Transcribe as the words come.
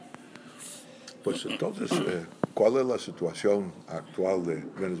Pues entonces, ¿cuál es la situación actual de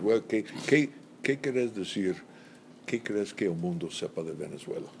Venezuela? ¿Qué querés decir? ¿Qué crees que el mundo sepa de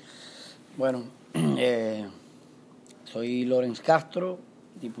Venezuela? Bueno, soy Lorenz Castro,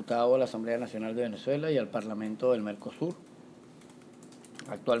 diputado a la Asamblea Nacional de Venezuela y al Parlamento del Mercosur.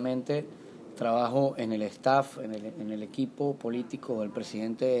 Actualmente trabajo en el staff, en el equipo político del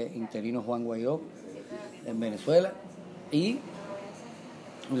presidente interino Juan Guaidó en Venezuela, y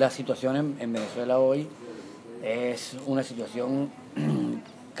la situación en Venezuela hoy es una situación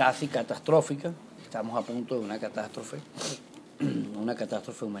casi catastrófica. Estamos a punto de una catástrofe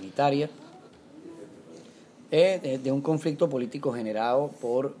humanitaria, de un conflicto político generado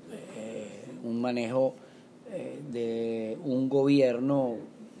por un manejo de un gobierno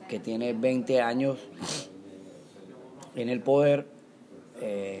que tiene 20 años en el poder,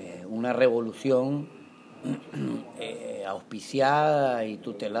 una revolución auspiciada y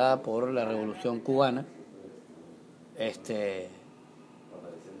tutelada por la Revolución Cubana,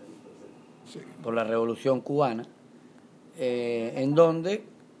 en donde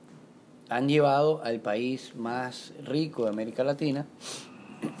han llevado al país más rico de América Latina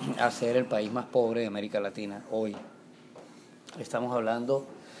a ser el país más pobre de América Latina hoy. Estamos hablando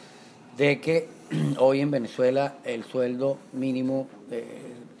de que hoy en Venezuela el sueldo mínimo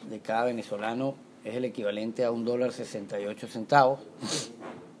de cada venezolano es el equivalente a $1.68,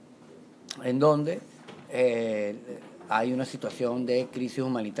 en donde hay una situación de crisis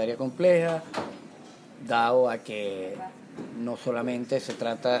humanitaria compleja, dado a que no solamente se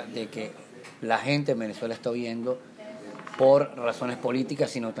trata de que la gente en Venezuela está huyendo por razones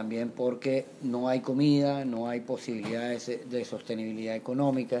políticas, sino también porque no hay comida, no hay posibilidades de sostenibilidad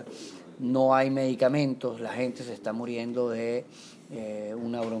económica, no hay medicamentos, la gente se está muriendo de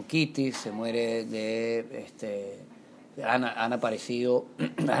una bronquitis, se muere de... han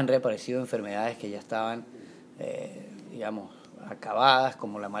reaparecido enfermedades que ya estaban, acabadas,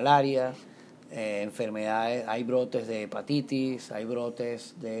 como la malaria, enfermedades, hay brotes de hepatitis, hay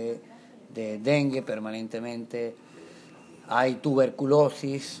brotes de dengue permanentemente, hay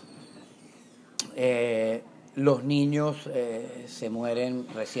tuberculosis, los niños se mueren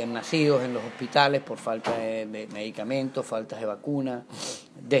recién nacidos en los hospitales por falta de medicamentos, falta de vacunas,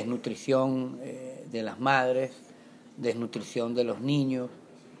 desnutrición de las madres, desnutrición de los niños.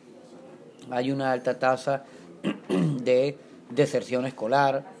 Hay una alta tasa de deserción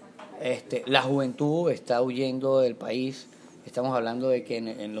escolar. La juventud está huyendo del país. Estamos hablando de que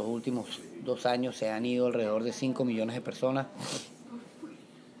en los últimos 2 años se han ido alrededor de 5 millones de personas,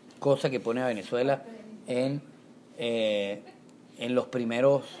 cosa que pone a Venezuela en los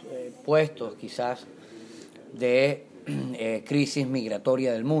primeros puestos quizás de crisis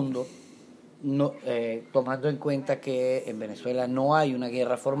migratoria del mundo, tomando en cuenta que en Venezuela no hay una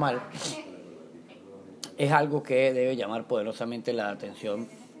guerra formal. Es algo que debe llamar poderosamente la atención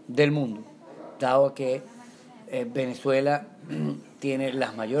del mundo, dado que Venezuela tiene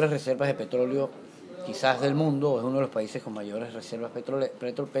las mayores reservas de petróleo quizás del mundo, es uno de los países con mayores reservas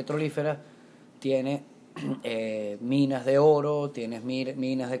petrolíferas, tiene minas de oro, tiene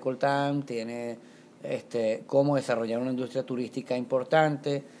minas de coltán, tiene cómo desarrollar una industria turística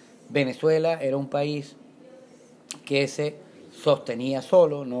importante. Venezuela era un país que se sostenía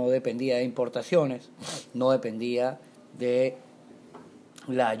solo, no dependía de importaciones, no dependía de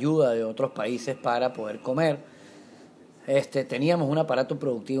la ayuda de otros países para poder comer. Teníamos un aparato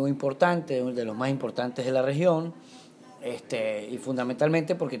productivo importante, de los más importantes de la región, y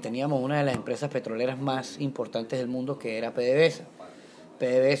fundamentalmente porque teníamos una de las empresas petroleras más importantes del mundo, que era PDVSA.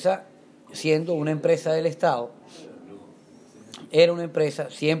 PDVSA, siendo una empresa del Estado, era una empresa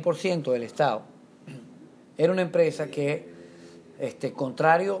 100% del Estado. Era una empresa que,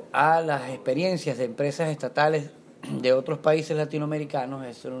 contrario a las experiencias de empresas estatales de otros países latinoamericanos,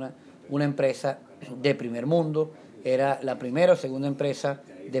 es una empresa de primer mundo. Era la primera o segunda empresa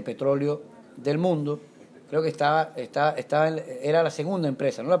de petróleo del mundo. Creo que era la segunda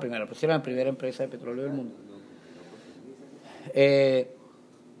empresa, no la primera, pero sí era la primera empresa de petróleo del mundo.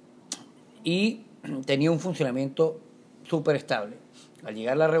 Y tenía un funcionamiento súper estable. Al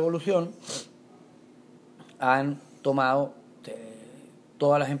llegar la revolución, han tomado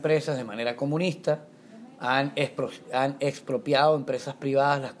todas las empresas de manera comunista, han expropiado empresas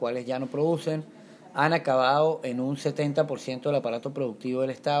privadas, las cuales ya no producen, han acabado en un 70% del aparato productivo del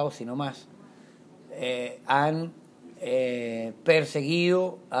Estado, si no más. Han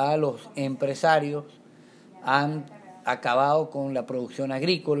perseguido a los empresarios, han acabado con la producción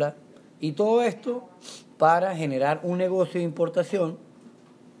agrícola, y todo esto para generar un negocio de importación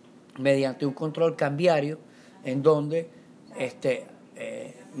mediante un control cambiario, en donde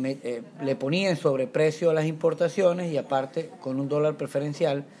le ponían sobreprecio a las importaciones y aparte con un dólar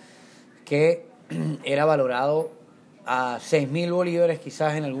preferencial que era valorado a 6.000 bolívares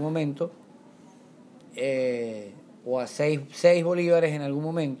quizás en algún momento, o a 6 bolívares en algún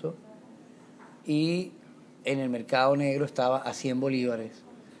momento, y en el mercado negro estaba a 100 bolívares.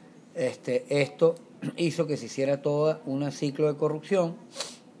 Esto hizo que se hiciera toda un ciclo de corrupción.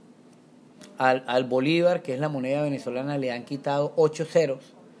 Al bolívar, que es la moneda venezolana, le han quitado 8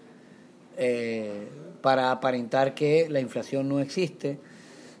 ceros para aparentar que la inflación no existe,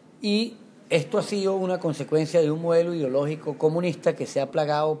 y esto ha sido una consecuencia de un modelo ideológico comunista que se ha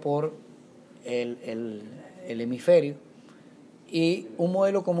plagado por el hemisferio, y un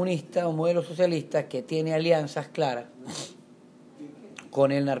modelo comunista, un modelo socialista que tiene alianzas claras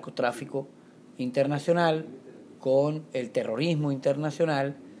con el narcotráfico internacional, con el terrorismo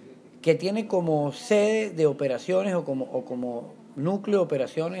internacional, que tiene como sede de operaciones o como núcleo de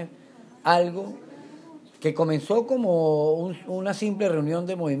operaciones algo que comenzó como una simple reunión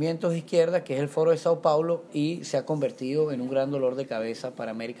de movimientos de izquierda, que es el Foro de Sao Paulo, y se ha convertido en un gran dolor de cabeza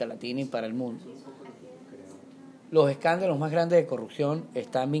para América Latina y para el mundo. Los escándalos más grandes de corrupción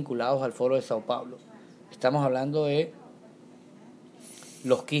están vinculados al Foro de Sao Paulo. Estamos hablando de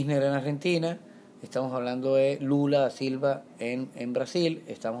los Kirchner en Argentina, estamos hablando de Lula da Silva en Brasil,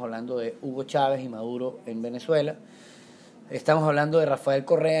 estamos hablando de Hugo Chávez y Maduro en Venezuela, estamos hablando de Rafael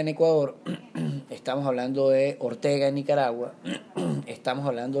Correa en Ecuador, estamos hablando de Ortega en Nicaragua, estamos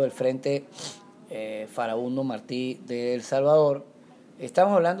hablando del Frente Farabundo Martí de El Salvador,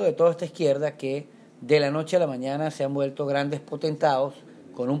 estamos hablando de toda esta izquierda que de la noche a la mañana se han vuelto grandes potentados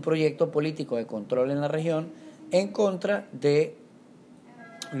con un proyecto político de control en la región en contra de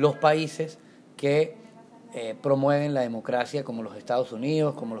los países que promueven la democracia, como los Estados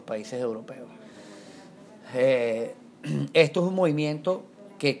Unidos, como los países europeos. Esto es un movimiento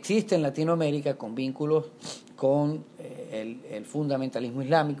que existe en Latinoamérica con vínculos con el fundamentalismo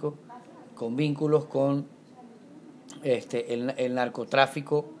islámico, con vínculos con el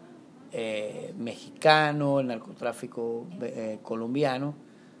narcotráfico mexicano, el narcotráfico colombiano,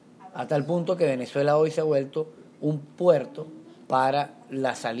 a tal punto que Venezuela hoy se ha vuelto un puerto para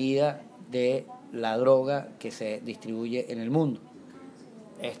la salida de la droga que se distribuye en el mundo.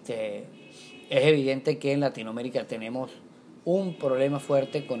 Es evidente que en Latinoamérica tenemos un problema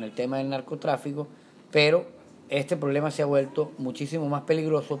fuerte con el tema del narcotráfico, pero este problema se ha vuelto muchísimo más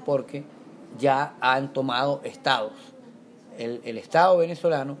peligroso porque ya han tomado estados. El Estado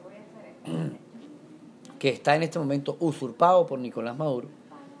venezolano, que está en este momento usurpado por Nicolás Maduro,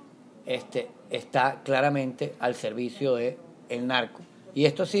 está claramente al servicio del narco. Y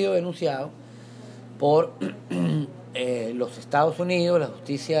esto ha sido denunciado por los Estados Unidos, la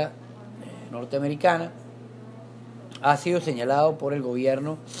justicia norteamericana, ha sido señalado por el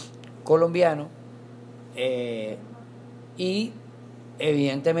gobierno colombiano, y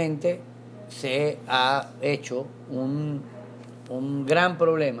evidentemente se ha hecho un gran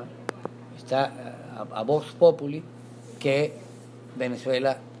problema, está a Vox Populi, que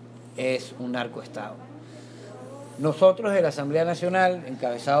Venezuela es un narcoestado. Nosotros de la Asamblea Nacional,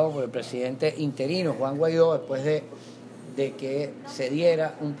 encabezado por el presidente interino Juan Guaidó, después de que se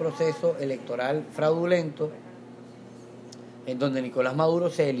diera un proceso electoral fraudulento en donde Nicolás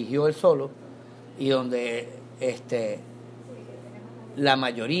Maduro se eligió él solo y donde la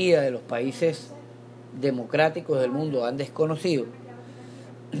mayoría de los países democráticos del mundo han desconocido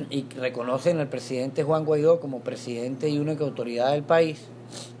y reconocen al presidente Juan Guaidó como presidente y única autoridad del país,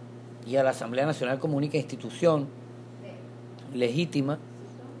 y a la Asamblea Nacional como única institución legítima,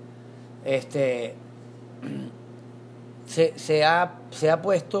 se ha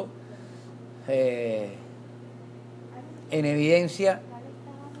puesto en evidencia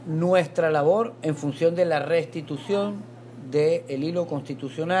nuestra labor en función de la restitución del hilo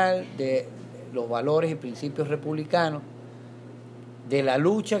constitucional, de los valores y principios republicanos, de la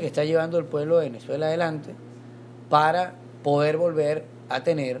lucha que está llevando el pueblo de Venezuela adelante para poder volver a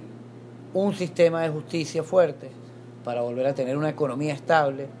tener un sistema de justicia fuerte, para volver a tener una economía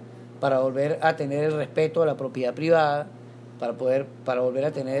estable, para volver a tener el respeto a la propiedad privada, para volver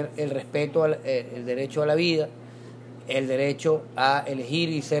a tener el respeto el derecho a la vida, el derecho a elegir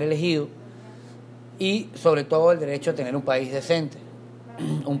y ser elegido, y sobre todo el derecho a tener un país decente,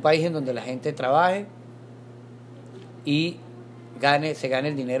 un país en donde la gente trabaje y se gane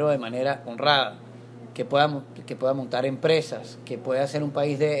el dinero de manera honrada, que pueda montar empresas, que pueda ser un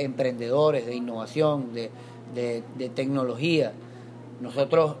país de emprendedores, de innovación, de tecnología.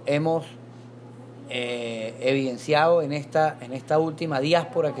 Nosotros hemos evidenciado en esta última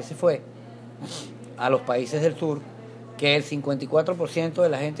diáspora que se fue a los países del sur que el 54% de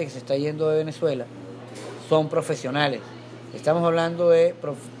la gente que se está yendo de Venezuela son profesionales. Estamos hablando de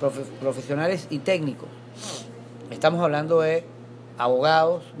profesionales y técnicos. Estamos hablando de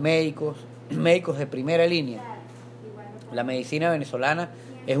abogados, médicos de primera línea. La medicina venezolana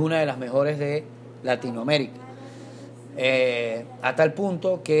es una de las mejores de Latinoamérica. A tal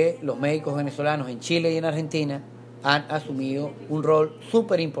punto que los médicos venezolanos en Chile y en Argentina han asumido un rol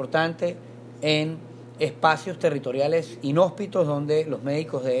súper importante en espacios territoriales inhóspitos donde los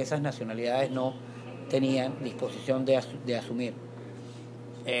médicos de esas nacionalidades no tenían disposición de asumir.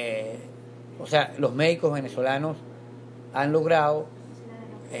 O sea, los médicos venezolanos han logrado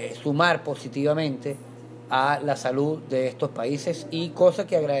sumar positivamente a la salud de estos países, y cosa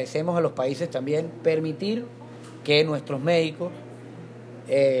que agradecemos a los países también, permitir que nuestros médicos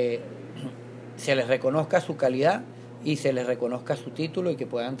se les reconozca su calidad y se les reconozca su título y que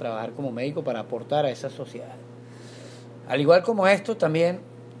puedan trabajar como médicos para aportar a esa sociedad. Al igual como esto, también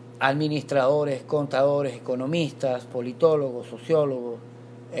administradores, contadores, economistas, politólogos, sociólogos,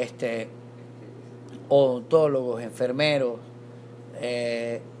 odontólogos, enfermeros,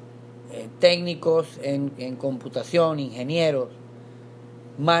 técnicos en computación, ingenieros,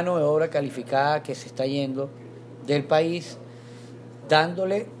 mano de obra calificada que se está yendo del país,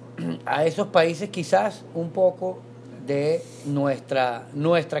 dándole a esos países quizás un poco de nuestra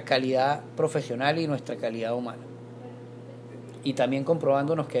calidad profesional y nuestra calidad humana. Y también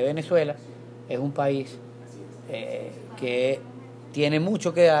comprobándonos que Venezuela es un país que tiene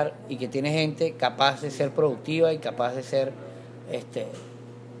mucho que dar y que tiene gente capaz de ser productiva y capaz de ser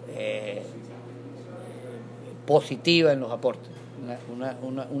positiva en los aportes.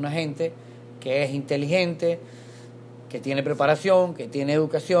 Una gente que es inteligente, que tiene preparación, que tiene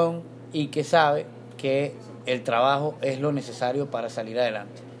educación y que sabe que el trabajo es lo necesario para salir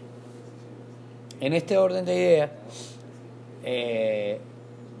adelante. En este orden de ideas,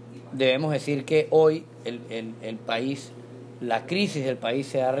 debemos decir que hoy el país, la crisis del país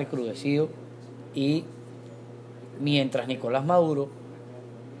se ha recrudecido, y mientras Nicolás Maduro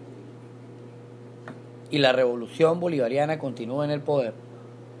y la revolución bolivariana continúa en el poder,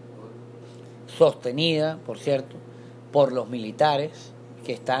 sostenida, por cierto, por los militares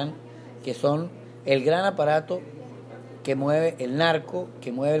que son el gran aparato que mueve el narco,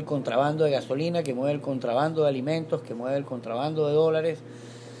 que mueve el contrabando de gasolina, que mueve el contrabando de alimentos, que mueve el contrabando de dólares,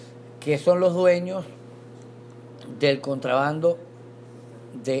 que son los dueños del contrabando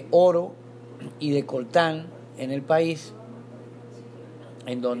de oro y de coltán en el país,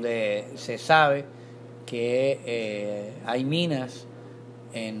 en donde se sabe que hay minas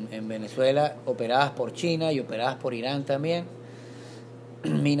en Venezuela operadas por China y operadas por Irán también,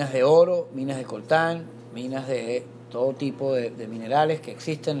 minas de oro, minas de coltán, minas de todo tipo de minerales que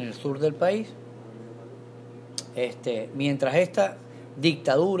existen en el sur del país. Mientras esta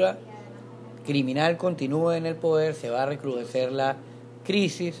dictadura criminal continúe en el poder, se va a recrudecer la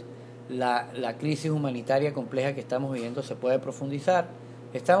crisis, la crisis humanitaria compleja que estamos viviendo se puede profundizar.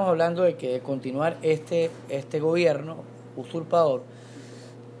 Estamos hablando de que de continuar este gobierno usurpador,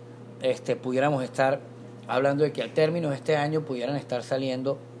 pudiéramos estar hablando de que al término de este año pudieran estar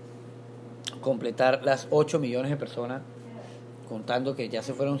saliendo, completar las 8 millones de personas, contando que ya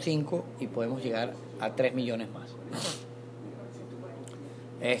se fueron 5 y podemos llegar a 3 millones más.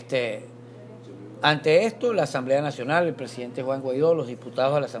 Ante esto, la Asamblea Nacional, el presidente Juan Guaidó, los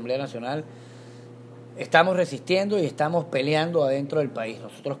diputados de la Asamblea Nacional, estamos resistiendo y estamos peleando adentro del país.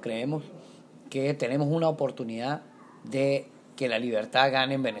 Nosotros creemos que tenemos una oportunidad de que la libertad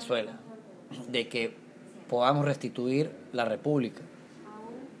gane en Venezuela, de que podamos restituir la república,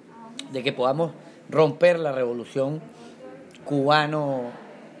 de que podamos romper la revolución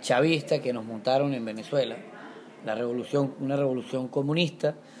cubano-chavista que nos montaron en Venezuela, una revolución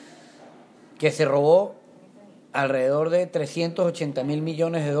comunista que se robó alrededor de 380.000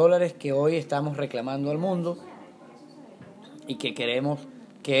 millones de dólares que hoy estamos reclamando al mundo, y que queremos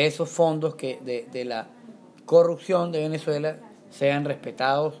que esos fondos de la corrupción de Venezuela sean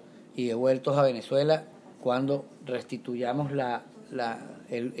respetados y devueltos a Venezuela cuando restituyamos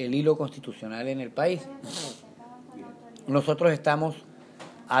el hilo constitucional en el país. Nosotros estamos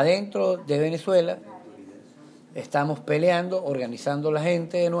adentro de Venezuela, estamos peleando, organizando la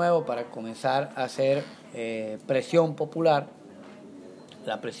gente de nuevo para comenzar a hacer presión popular,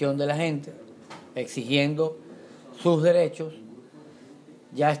 la presión de la gente, exigiendo sus derechos.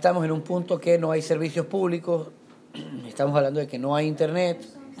 Ya estamos en un punto que no hay servicios públicos, estamos hablando de que no hay internet,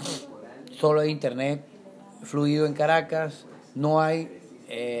 solo hay internet fluido en Caracas, no hay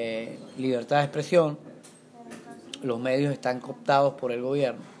libertad de expresión, los medios están cooptados por el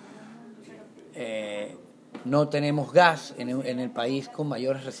gobierno. no tenemos gas en el país con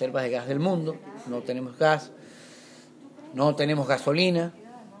mayores reservas de gas del mundo, no tenemos gas, no tenemos gasolina,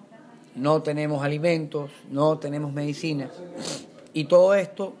 no tenemos alimentos, no tenemos medicinas, y todo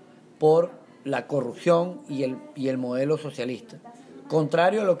esto por la corrupción y el modelo socialista.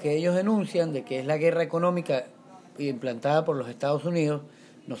 Contrario a lo que ellos denuncian de que es la guerra económica implantada por los Estados Unidos,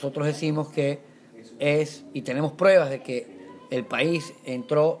 nosotros decimos que es, y tenemos pruebas de que el país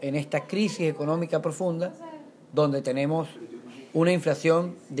entró en esta crisis económica profunda, donde tenemos una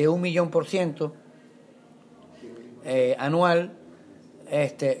inflación de 1.000.000% anual,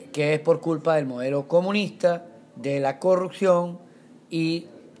 que es por culpa del modelo comunista, de la corrupción y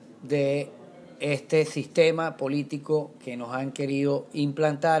de este sistema político que nos han querido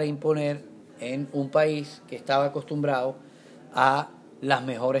implantar e imponer en un país que estaba acostumbrado a las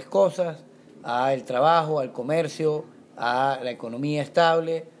mejores cosas, al trabajo, al comercio, a la economía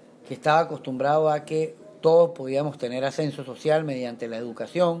estable, que estaba acostumbrado a que todos podíamos tener ascenso social mediante la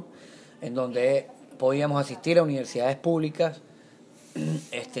educación, en donde podíamos asistir a universidades públicas,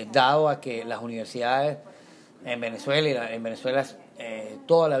 dado a que las universidades en Venezuela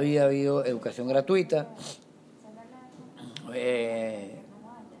toda la vida ha habido educación gratuita,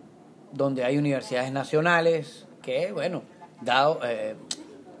 donde hay universidades nacionales que, bueno,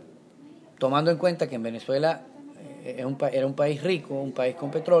 tomando en cuenta que en Venezuela era un país rico, un país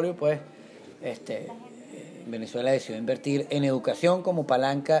con petróleo, pues Venezuela decidió invertir en educación como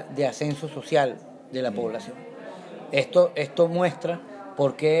palanca de ascenso social de la población. Esto muestra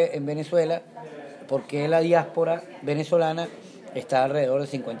por qué en Venezuela, por qué la diáspora venezolana está alrededor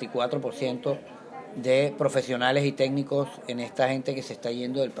del 54% de profesionales y técnicos en esta gente que se está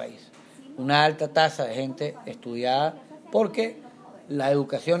yendo del país. Una alta tasa de gente estudiada, porque la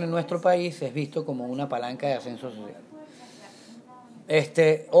educación en nuestro país es visto como una palanca de ascenso social.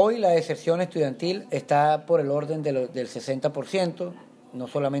 Hoy la deserción estudiantil está por el orden del 60%, no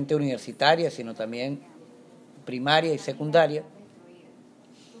solamente universitaria, sino también primaria y secundaria.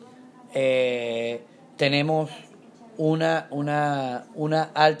 Tenemos una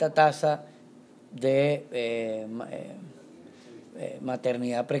alta tasa de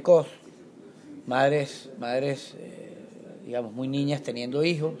maternidad precoz, madres digamos, muy niñas teniendo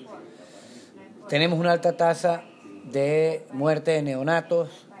hijos. Tenemos una alta tasa de muerte de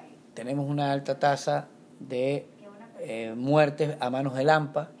neonatos, tenemos una alta tasa de muertes a manos del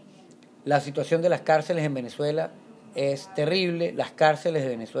AMPA. La situación de las cárceles en Venezuela es terrible. Las cárceles de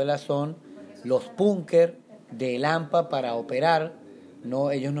Venezuela son los búnker del AMPA para operar.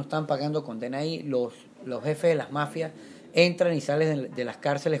 No, ellos no están pagando condena ahí. Los jefes de las mafias entran y salen de las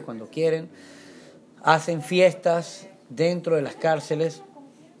cárceles cuando quieren. Hacen fiestas dentro de las cárceles,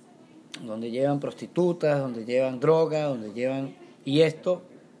 donde llevan prostitutas, donde llevan droga, donde llevan... Y esto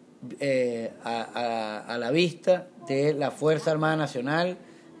a la vista de la Fuerza Armada Nacional,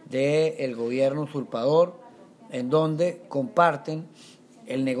 del gobierno usurpador, en donde comparten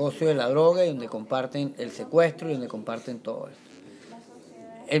el negocio de la droga y donde comparten el secuestro y donde comparten todo esto.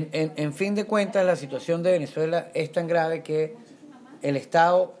 En fin de cuentas, la situación de Venezuela es tan grave que el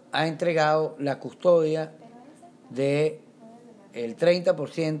Estado ha entregado la custodia del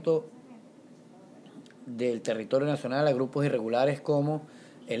 30% del territorio nacional a grupos irregulares como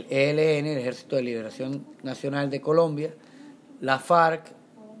el ELN, el Ejército de Liberación Nacional de Colombia, la FARC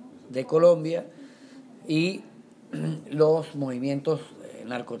de Colombia y los movimientos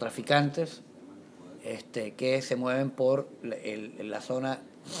narcotraficantes que se mueven por la zona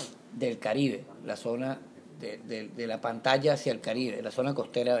del Caribe, la zona de la pantalla hacia el Caribe, la zona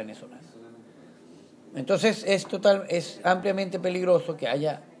costera venezolana. Entonces es ampliamente peligroso que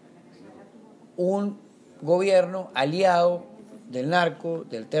haya un gobierno aliado del narco,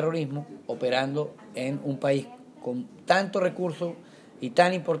 del terrorismo, operando en un país con tantos recursos y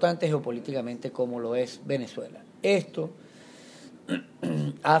tan importante geopolíticamente como lo es Venezuela. Esto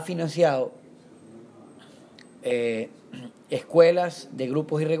ha financiado escuelas de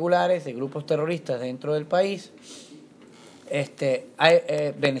grupos irregulares, de grupos terroristas dentro del país.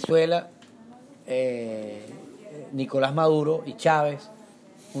 Venezuela, Nicolás Maduro y Chávez,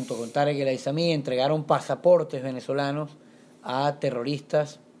 junto con Tarek El Aissami, entregaron pasaportes venezolanos a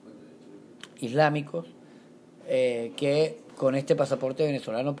terroristas islámicos que con este pasaporte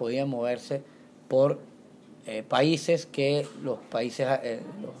venezolano podían moverse por países que los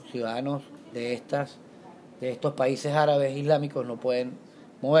ciudadanos de estos países árabes islámicos no pueden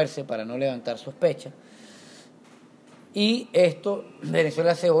moverse para no levantar sospecha. Y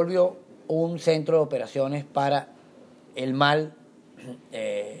Venezuela se volvió un centro de operaciones para el mal,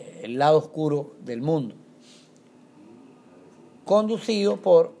 el lado oscuro del mundo, conducido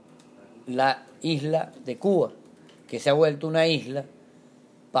por la isla de Cuba, que se ha vuelto una isla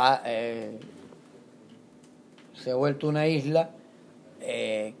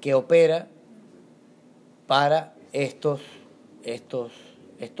que opera para estos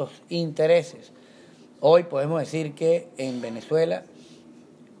intereses. Hoy podemos decir que en Venezuela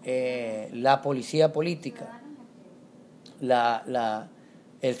la policía política,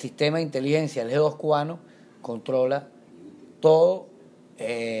 el sistema de inteligencia, el G2 cubano, controla todas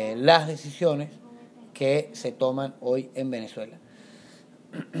las decisiones que se toman hoy en Venezuela.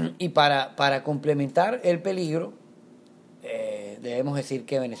 Y para complementar el peligro, debemos decir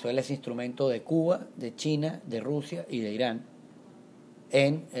que Venezuela es instrumento de Cuba, de China, de Rusia y de Irán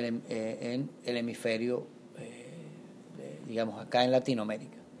en el hemisferio, digamos, acá en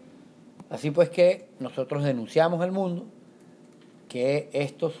Latinoamérica. Así pues que nosotros denunciamos al mundo que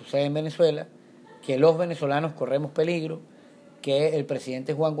esto sucede en Venezuela, que los venezolanos corremos peligro, que el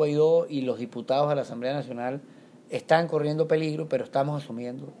presidente Juan Guaidó y los diputados de la Asamblea Nacional están corriendo peligro, pero estamos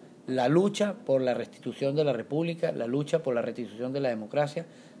asumiendo la lucha por la restitución de la República, la lucha por la restitución de la democracia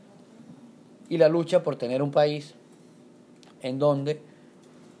y la lucha por tener un país en donde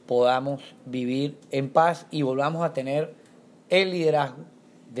podamos vivir en paz y volvamos a tener el liderazgo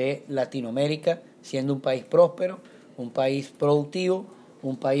de Latinoamérica, siendo un país próspero, un país productivo,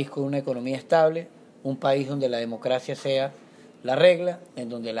 un país con una economía estable, un país donde la democracia sea la regla, en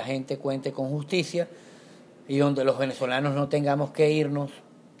donde la gente cuente con justicia y donde los venezolanos no tengamos que irnos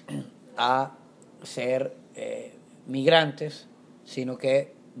a ser migrantes, sino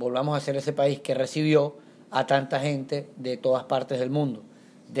que volvamos a ser ese país que recibió a tanta gente de todas partes del mundo,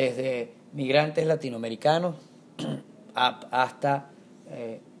 desde migrantes latinoamericanos hasta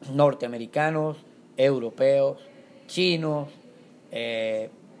norteamericanos, europeos, chinos,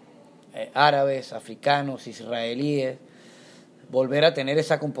 árabes, africanos, israelíes, volver a tener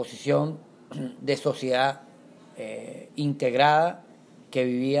esa composición de sociedad integrada que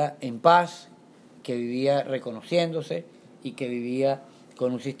vivía en paz, que vivía reconociéndose y que vivía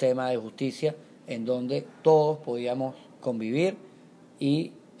con un sistema de justicia en donde todos podíamos convivir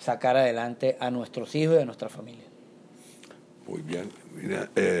y sacar adelante a nuestros hijos y a nuestra familia. Muy bien. Mira,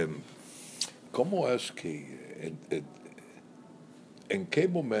 ¿cómo es que, en qué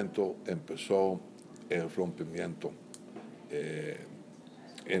momento empezó el rompimiento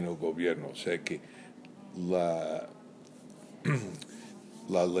en el gobierno? O sea que la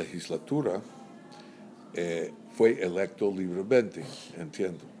legislatura fue electo libremente,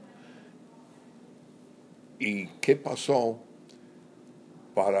 entiendo. ¿Y qué pasó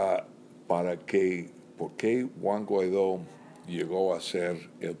por qué Juan Guaidó llegó a ser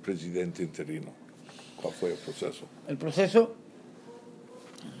el presidente interino? ¿Cuál fue el proceso? El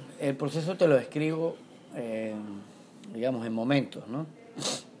proceso te lo describo, digamos, en momentos, ¿no?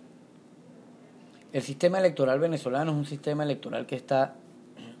 El sistema electoral venezolano es un sistema electoral que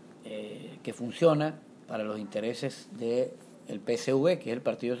funciona para los intereses del PSV, que es el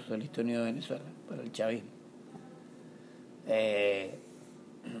Partido Socialista Unido de Venezuela, para el chavismo.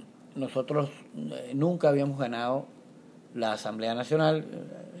 Nosotros nunca habíamos ganado la Asamblea Nacional,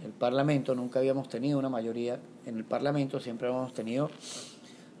 el Parlamento, nunca habíamos tenido una mayoría en el Parlamento, siempre habíamos tenido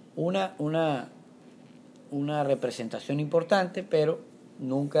una representación importante, pero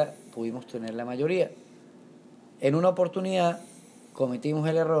nunca pudimos tener la mayoría. En una oportunidad cometimos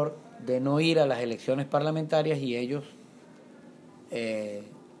el error de no ir a las elecciones parlamentarias y ellos, en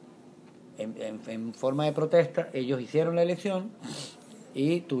forma de protesta, ellos hicieron la elección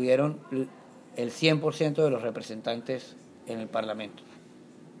y tuvieron el 100% de los representantes en el Parlamento.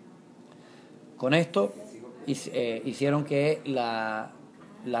 Con esto hicieron que la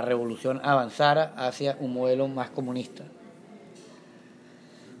revolución avanzara hacia un modelo más comunista.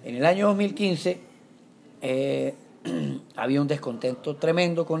 En el año 2015 había un descontento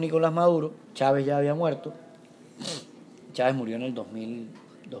tremendo con Nicolás Maduro. Chávez ya había muerto. Chávez murió en el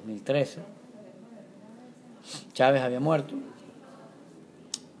 2013. Chávez había muerto.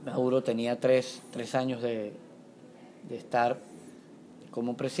 Maduro tenía tres años de estar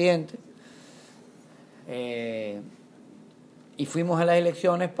como presidente. Y fuimos a las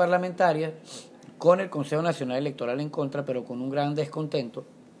elecciones parlamentarias con el Consejo Nacional Electoral en contra, pero con un gran descontento.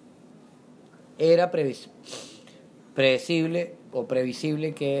 Era predecible o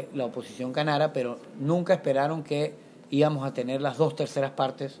previsible que la oposición ganara, pero nunca esperaron que íbamos a tener las 2/3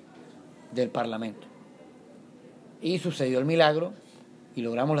 partes del Parlamento. Y sucedió el milagro y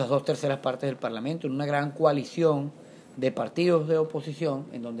logramos las 2/3 partes del Parlamento en una gran coalición de partidos de oposición,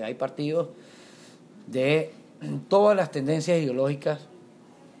 en donde hay partidos de todas las tendencias ideológicas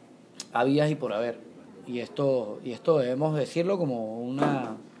habidas y por haber. Y esto debemos decirlo como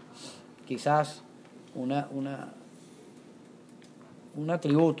quizás un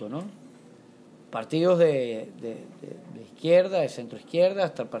atributo, ¿no? Partidos de izquierda, de centro-izquierda,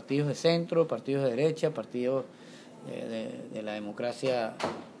 hasta partidos de centro, partidos de derecha, partidos de la democracia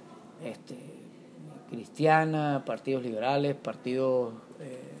cristiana, partidos liberales, partidos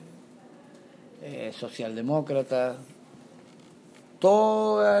socialdemócratas.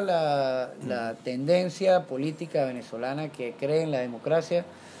 Toda la tendencia política venezolana que cree en la democracia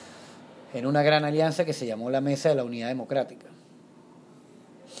en una gran alianza que se llamó la Mesa de la Unidad Democrática.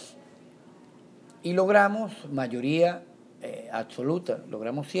 Y logramos mayoría absoluta,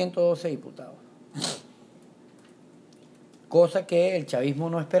 logramos 112 diputados. Cosa que el chavismo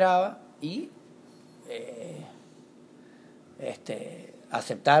no esperaba y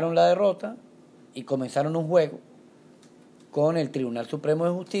aceptaron la derrota y comenzaron un juego con el Tribunal Supremo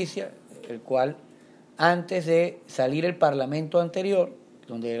de Justicia, el cual, antes de salir el parlamento anterior,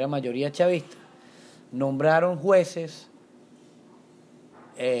 donde era mayoría chavista, nombraron jueces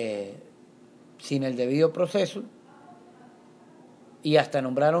sin el debido proceso y hasta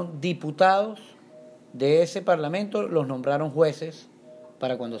nombraron diputados de ese parlamento, los nombraron jueces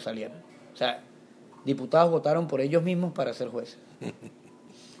para cuando salieran. O sea, diputados votaron por ellos mismos para ser jueces.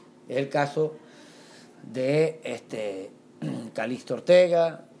 Es el caso de Calixto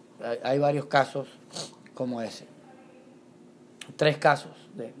Ortega. Hay varios casos como ese. 3 casos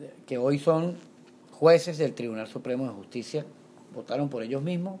que hoy son jueces del Tribunal Supremo de Justicia, votaron por ellos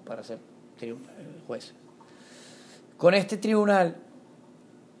mismos para ser jueces. Con este tribunal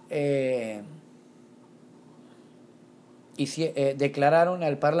declararon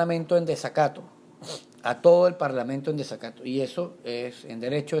al Parlamento en desacato, a todo el Parlamento en desacato, y eso es, en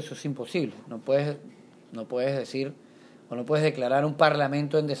derecho, eso es imposible. No puedes decir o no puedes declarar un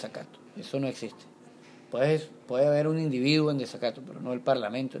Parlamento en desacato, eso no existe. Puede haber un individuo en desacato, pero no el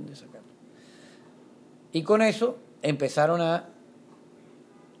Parlamento en desacato. Y con eso empezaron a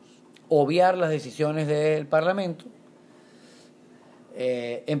obviar las decisiones del Parlamento,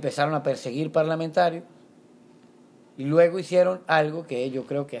 empezaron a perseguir parlamentarios y luego hicieron algo que yo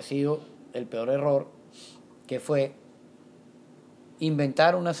creo que ha sido el peor error, que fue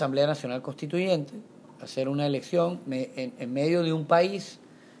inventar una Asamblea Nacional Constituyente, hacer una elección en medio de un país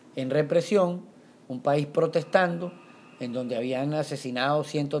en represión, un país protestando, en donde habían asesinado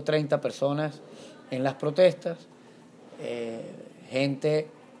 130 personas en las protestas, gente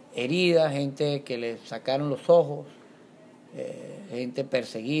herida, gente que le sacaron los ojos, gente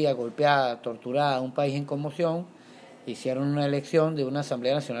perseguida, golpeada, torturada, un país en conmoción. Hicieron una elección de una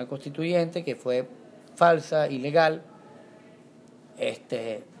Asamblea Nacional Constituyente que fue falsa, ilegal,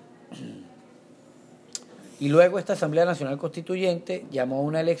 y luego esta Asamblea Nacional Constituyente llamó a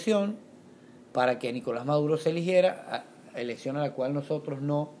una elección para que Nicolás Maduro se eligiera, elección a la cual nosotros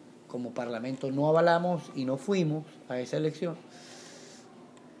no, como Parlamento, no avalamos y no fuimos a esa elección.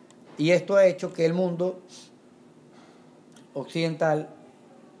 Y esto ha hecho que el mundo occidental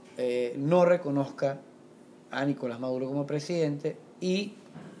no reconozca a Nicolás Maduro como presidente, y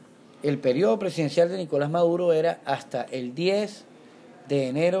el periodo presidencial de Nicolás Maduro era hasta el 10 de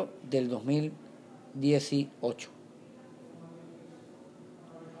enero del 2018.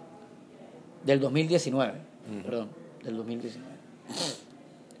 Del 2019, perdón, del 2019.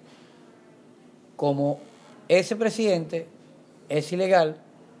 Como ese presidente es ilegal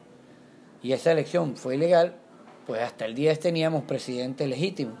y esa elección fue ilegal, pues hasta el 10 teníamos presidente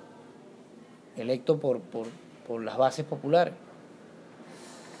legítimo, electo por las bases populares.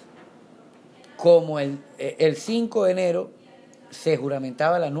 Como el 5 de enero se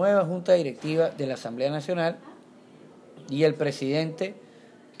juramentaba la nueva Junta Directiva de la Asamblea Nacional y el presidente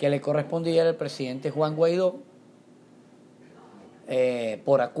que le correspondía era el presidente Juan Guaidó,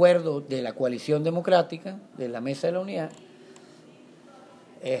 por acuerdo de la coalición democrática, de la Mesa de la Unidad.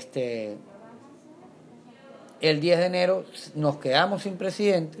 El 10 de enero nos quedamos sin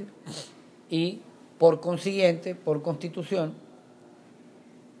presidente y, por consiguiente, por constitución,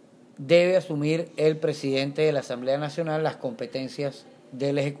 debe asumir el presidente de la Asamblea Nacional las competencias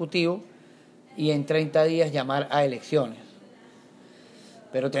del Ejecutivo y en 30 días llamar a elecciones.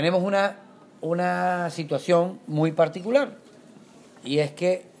 Pero tenemos una situación muy particular, y es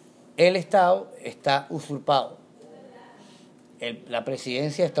que el Estado está usurpado. La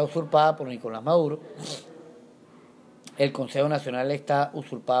presidencia está usurpada por Nicolás Maduro, el Consejo Nacional está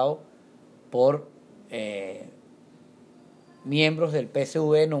usurpado por miembros del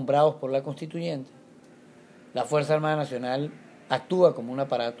PSV nombrados por la Constituyente. La Fuerza Armada Nacional actúa como un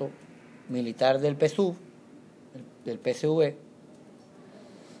aparato militar del PSUV, del PSV.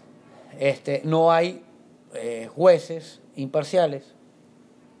 No hay jueces imparciales.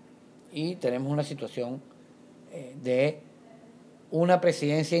 y tenemos una situación de una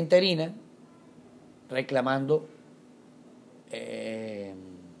presidencia interina reclamando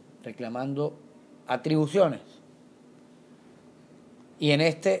atribuciones. Y en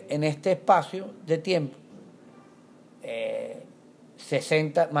este espacio de tiempo,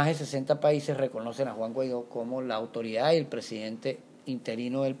 más de 60 países reconocen a Juan Guaidó como la autoridad y el presidente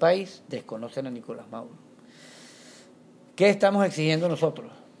interino del país, desconocen a Nicolás Maduro. ¿Qué estamos exigiendo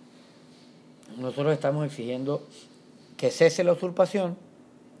nosotros? Nosotros estamos exigiendo que cese la usurpación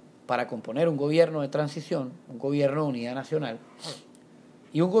para componer un gobierno de transición, un gobierno de unidad nacional,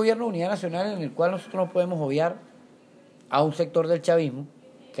 y un gobierno de unidad nacional en el cual nosotros no podemos obviar a un sector del chavismo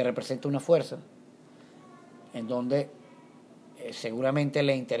que representa una fuerza, en donde seguramente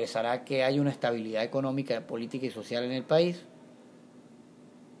le interesará que haya una estabilidad económica, política y social en el país,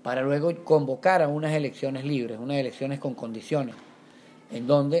 para luego convocar a unas elecciones libres, unas elecciones con condiciones, en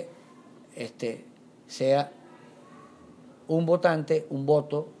donde sea un votante, un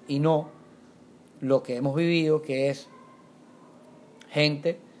voto, y no lo que hemos vivido, que es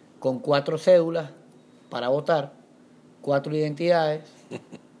gente con 4 cédulas para votar, 4 identidades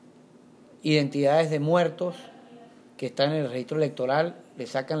de muertos que están en el registro electoral, le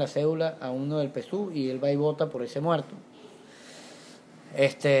sacan la cédula a uno del PSUV y él va y vota por ese muerto.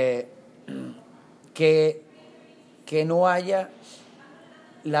 Que no haya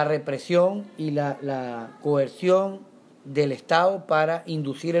la represión y la coerción del Estado para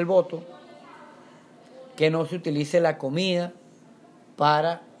inducir el voto, que no se utilice la comida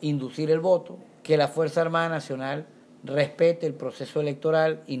para inducir el voto, que la Fuerza Armada Nacional respete el proceso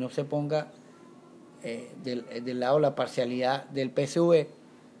electoral y no se ponga del lado de la parcialidad del PSV,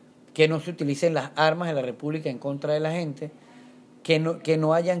 que no se utilicen las armas de la República en contra de la gente, que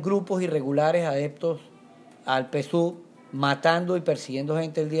no hayan grupos irregulares adeptos al PSUV matando y persiguiendo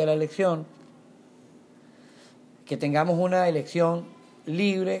gente el día de la elección, que tengamos una elección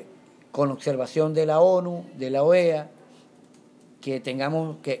libre con observación de la ONU, de la OEA, que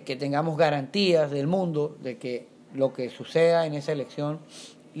tengamos garantías del mundo de que lo que suceda en esa elección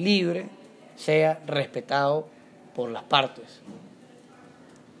libre sea respetado por las partes.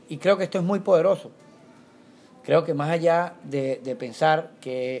 Y creo que esto es muy poderoso. Creo que más allá de pensar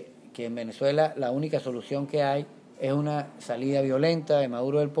que en Venezuela la única solución que hay es una salida violenta de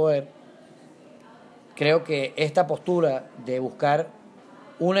Maduro del poder, creo que esta postura de buscar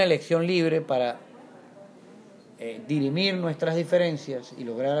una elección libre para dirimir nuestras diferencias y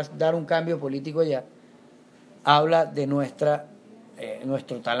lograr dar un cambio político allá, habla de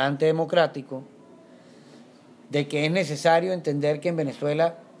nuestro talante democrático, de que es necesario entender que en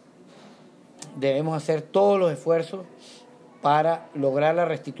Venezuela debemos hacer todos los esfuerzos para lograr la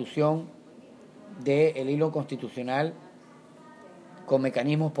restitución del hilo constitucional con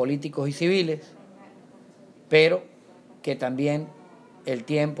mecanismos políticos y civiles, pero que también el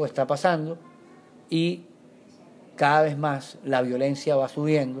tiempo está pasando y cada vez más la violencia va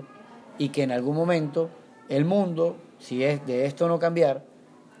subiendo, y que en algún momento el mundo, si es de esto no cambiar,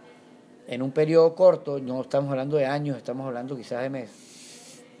 en un periodo corto, no estamos hablando de años, estamos hablando quizás de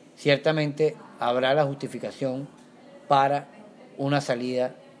meses, ciertamente habrá la justificación para una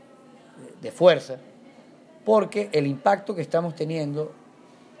salida de fuerza, porque el impacto que estamos teniendo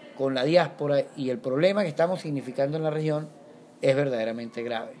con la diáspora y el problema que estamos significando en la región es verdaderamente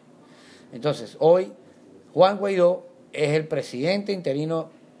grave. Entonces, hoy Juan Guaidó es el presidente interino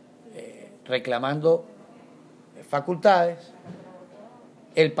reclamando facultades.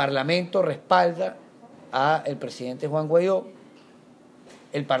 El Parlamento respalda al presidente Juan Guaidó.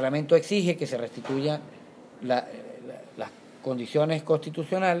 El Parlamento exige que se restituyan las condiciones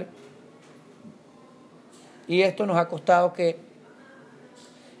constitucionales. Y esto nos ha costado que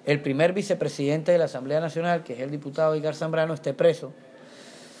el primer vicepresidente de la Asamblea Nacional, que es el diputado Edgar Zambrano, esté preso.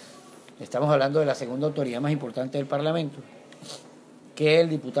 Estamos hablando de la segunda autoridad más importante del Parlamento. Que el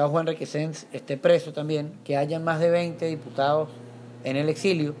diputado Juan Requesens esté preso también, que hayan más de 20 diputados en el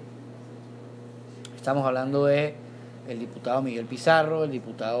exilio. Estamos hablando de el diputado Miguel Pizarro, el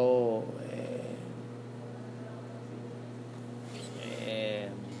diputado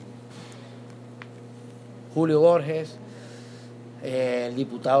Julio Borges, el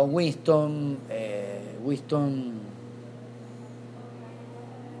diputado Winston, te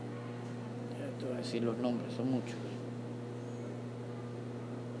voy a decir los nombres, son muchos.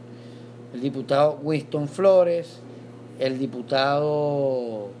 El diputado Winston Flores, el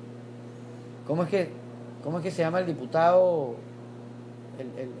diputado, ¿cómo es que se llama el diputado,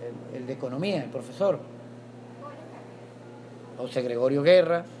 el de economía, el profesor? José Gregorio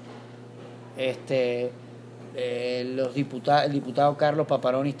Guerra, el diputado Carlos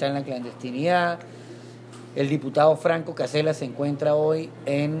Paparoni está en la clandestinidad. El diputado Franco Casella se encuentra hoy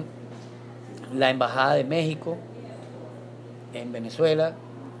en la Embajada de México, en Venezuela,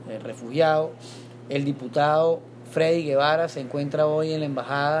 refugiado. El diputado Freddy Guevara se encuentra hoy en la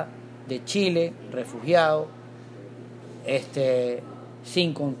Embajada de Chile, refugiado.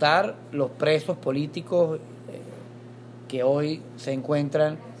 Sin contar los presos políticos que hoy se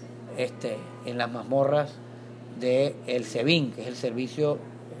encuentran en las mazmorras del SEBIN, que es el Servicio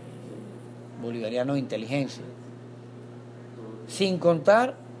Bolivariano de Inteligencia. Sin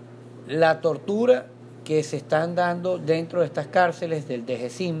contar la tortura que se están dando dentro de estas cárceles del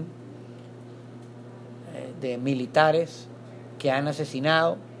DGCIM, de militares que han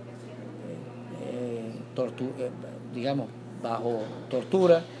asesinado, digamos, bajo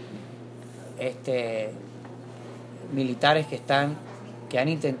tortura, militares que han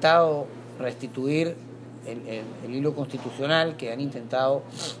intentado restituir el hilo constitucional, que han intentado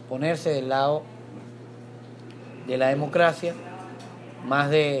ponerse del lado de la democracia. Más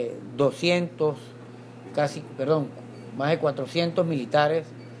de 400 militares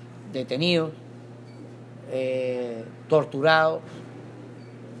detenidos, torturados,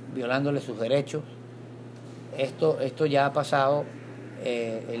 violándoles sus derechos. Esto ya ha pasado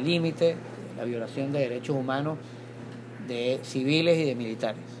el límite, la violación de derechos humanos de civiles y de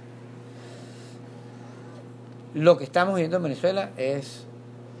militares. Lo que estamos viendo en Venezuela es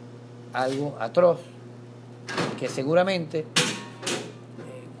algo atroz, que seguramente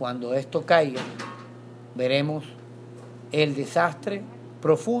cuando esto caiga veremos el desastre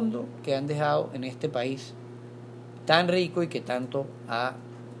profundo que han dejado en este país tan rico y que tanto ha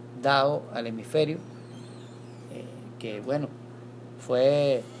dado al hemisferio, que bueno,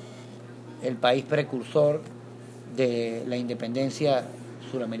 fue el país precursor de la independencia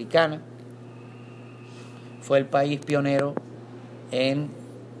suramericana, fue el país pionero en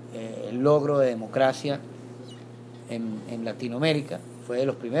el logro de democracia en Latinoamérica, fue de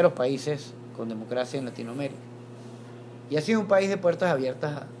los primeros países con democracia en Latinoamérica, y ha sido un país de puertas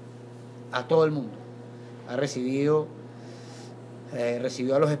abiertas a todo el mundo. Recibió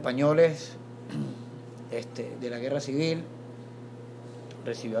a los españoles de la guerra civil,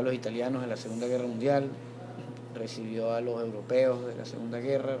 recibió a los italianos de la Segunda Guerra Mundial, recibió a los europeos de la Segunda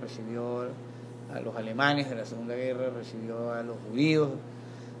Guerra, recibió a los alemanes de la Segunda Guerra, recibió a los judíos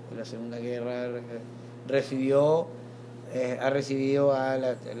de la Segunda Guerra, ha recibido a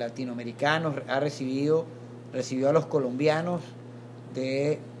latinoamericanos, recibió a los colombianos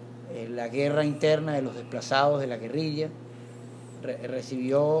de la guerra interna de los desplazados de la guerrilla,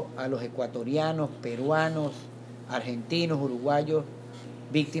 recibió a los ecuatorianos, peruanos, argentinos, uruguayos,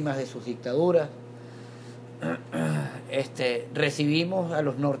 víctimas de sus dictaduras. Recibimos a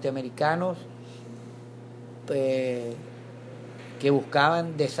los norteamericanos que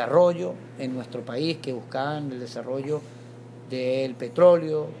buscaban desarrollo en nuestro país, que buscaban el desarrollo del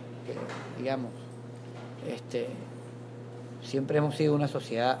petróleo, digamos, siempre hemos sido una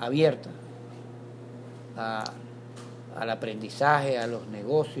sociedad abierta al aprendizaje, a los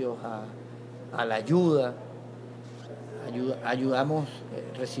negocios, a la ayuda. Ayudamos,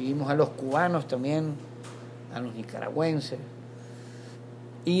 recibimos a los cubanos también, a los nicaragüenses.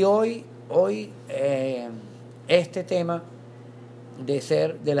 Y hoy este tema de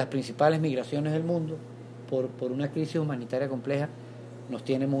ser de las principales migraciones del mundo por una crisis humanitaria compleja nos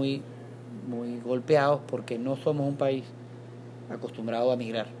tiene muy, muy golpeados, porque no somos un país acostumbrado a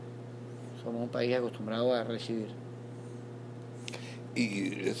migrar, somos un país acostumbrado a recibir.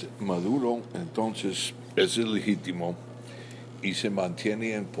 Y Maduro entonces es ilegítimo y se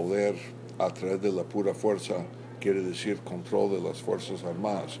mantiene en poder a través de la pura fuerza, quiere decir control de las Fuerzas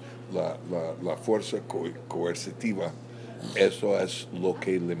Armadas, la fuerza coercitiva. Eso es lo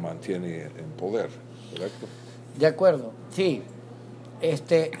que le mantiene en poder, ¿correcto? De acuerdo, sí.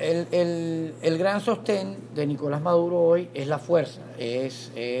 El gran sostén de Nicolás Maduro hoy es la fuerza, es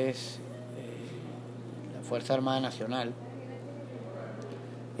la Fuerza Armada Nacional,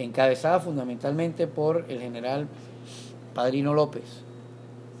 encabezada fundamentalmente por el general Padrino López,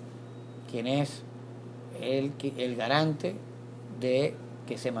 quien es el garante de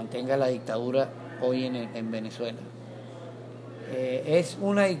que se mantenga la dictadura hoy en Venezuela. Es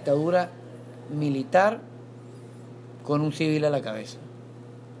una dictadura militar con un civil a la cabeza.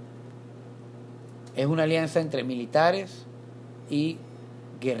 Es una alianza entre militares y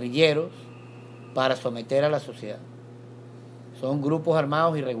guerrilleros para someter a la sociedad. Son grupos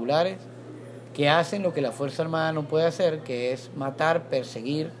armados irregulares que hacen lo que la Fuerza Armada no puede hacer, que es matar,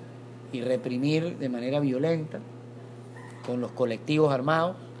 perseguir y reprimir de manera violenta con los colectivos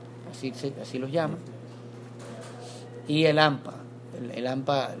armados, así los llaman. y el AMPA, el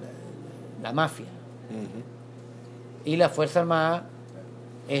AMPA, la mafia. Y la Fuerza Armada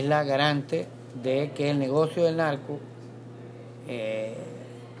es la garante de que el negocio del narco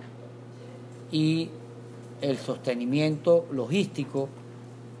y el sostenimiento logístico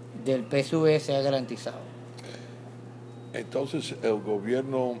del PSV sea garantizado. Entonces, el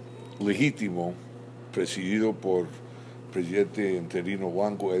gobierno legítimo, presidido por el presidente interino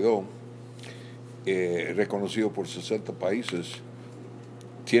Juan Guaidó, reconocido por 60 países,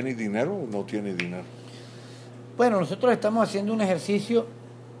 ¿tiene dinero o no tiene dinero? Bueno, nosotros estamos haciendo un ejercicio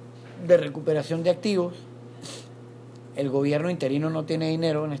de recuperación de activos. El gobierno interino no tiene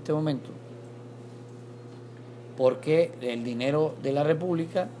dinero en este momento porque el dinero de la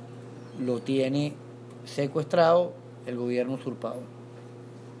República lo tiene secuestrado el gobierno usurpador.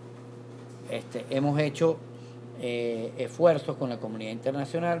 Hemos hecho esfuerzos con la comunidad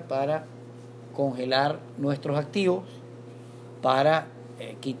internacional para congelar nuestros activos, para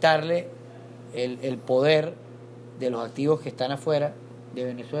quitarle el poder de los activos que están afuera de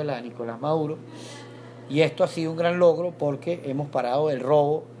Venezuela a Nicolás Maduro, y esto ha sido un gran logro porque hemos parado el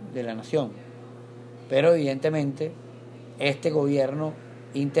robo de la nación. Pero evidentemente este gobierno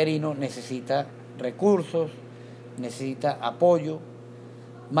interino necesita recursos, necesita apoyo,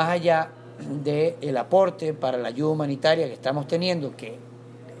 más allá del aporte para la ayuda humanitaria que estamos teniendo, que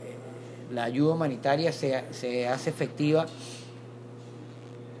la ayuda humanitaria se hace efectiva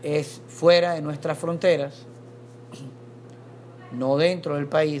es fuera de nuestras fronteras, no dentro del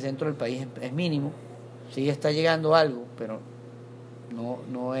país. Dentro del país es mínimo, sí está llegando algo, pero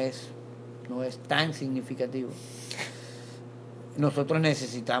no es tan significativo. Nosotros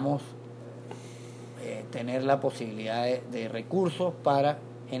necesitamos tener la posibilidad de recursos para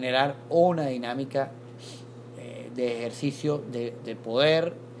generar una dinámica de ejercicio de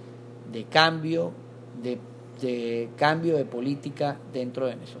poder, de cambio de política dentro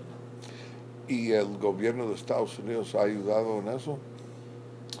de Venezuela. ¿Y el gobierno de Estados Unidos ha ayudado en eso?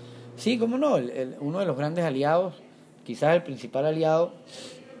 Sí, cómo no, uno de los grandes aliados, quizás el principal aliado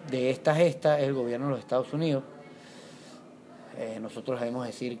de esta gesta es el gobierno de los Estados Unidos. Nosotros debemos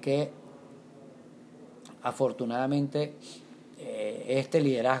decir que afortunadamente este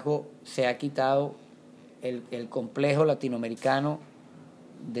liderazgo se ha quitado el complejo latinoamericano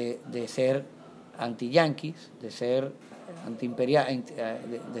de ser anti-yanquis, de ser antiimperial,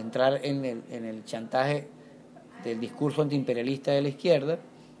 de entrar en el chantaje del discurso antiimperialista de la izquierda,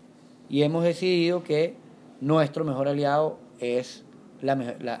 y hemos decidido que nuestro mejor aliado es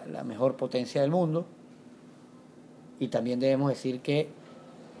la mejor potencia del mundo. Y también debemos decir que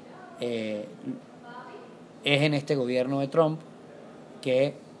es en este gobierno de Trump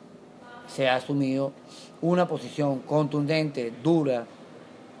que se ha asumido una posición contundente, dura,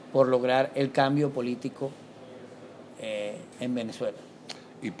 por lograr el cambio político en Venezuela.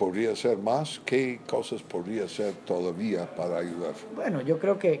 ¿Y podría ser más? ¿Qué cosas podría hacer todavía para ayudar? Bueno, yo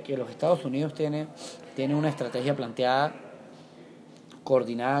creo que los Estados Unidos tiene una estrategia planteada,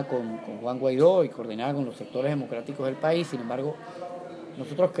 coordinada con Juan Guaidó y coordinada con los sectores democráticos del país. Sin embargo,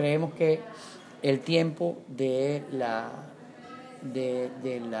 nosotros creemos que el tiempo de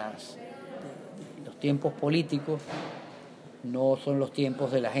los tiempos políticos no son los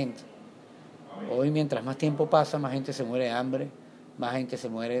tiempos de la gente. Hoy, mientras más tiempo pasa, más gente se muere de hambre, más gente se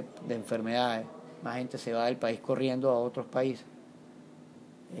muere de enfermedades, más gente se va del país corriendo a otros países.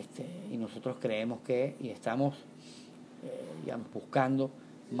 Y nosotros creemos que, y estamos buscando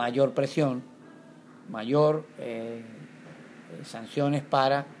mayor presión, mayor sanciones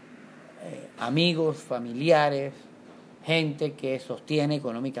para amigos, familiares, gente que sostiene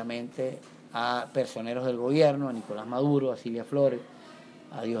económicamente a personeros del gobierno, a Nicolás Maduro, a Silvia Flores,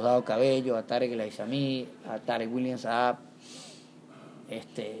 a Diosdado Cabello, a Tarek El Aissami, a Tarek William Saab,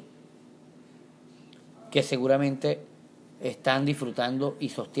 que seguramente están disfrutando y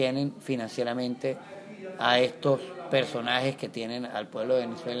sostienen financieramente a estos personajes que tienen al pueblo de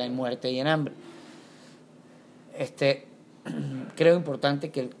Venezuela en muerte y en hambre. Creo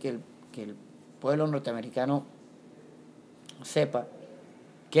importante que el pueblo norteamericano sepa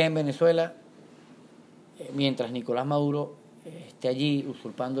que en Venezuela, mientras Nicolás Maduro esté allí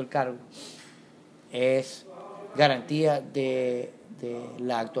usurpando el cargo, es garantía de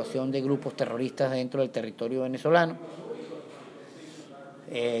la actuación de grupos terroristas dentro del territorio venezolano.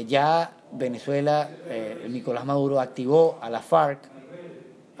 Ya Venezuela, Nicolás Maduro activó a la FARC,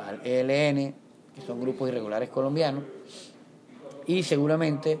 al ELN, que son grupos irregulares colombianos, y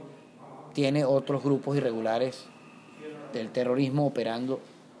seguramente tiene otros grupos irregulares del terrorismo operando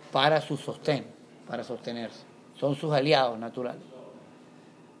para su sostén, para sostenerse. Son sus aliados naturales.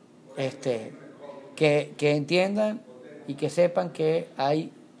 Que entiendan y que sepan que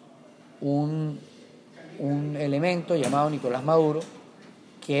hay un elemento llamado Nicolás Maduro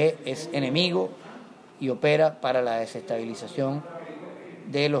que es enemigo y opera para la desestabilización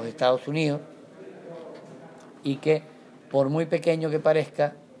de los Estados Unidos y que, por muy pequeño que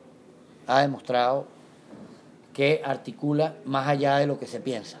parezca, ha demostrado que articula más allá de lo que se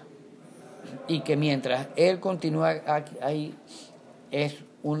piensa y que mientras él continúa ahí es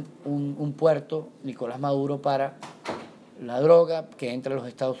un puerto, Nicolás Maduro, para la droga que entra a los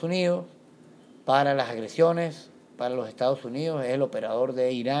Estados Unidos, para las agresiones para los Estados Unidos, es el operador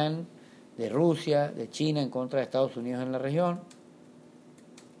de Irán, de Rusia, de China en contra de Estados Unidos en la región,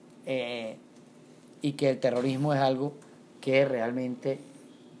 y que el terrorismo es algo que realmente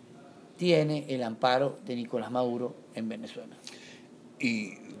tiene el amparo de Nicolás Maduro en Venezuela.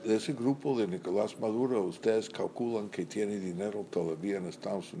 Y de ese grupo de Nicolás Maduro, ¿ustedes calculan que tiene dinero todavía en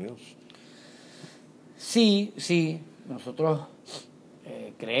Estados Unidos? Sí, nosotros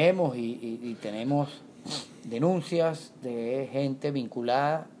creemos y tenemos denuncias de gente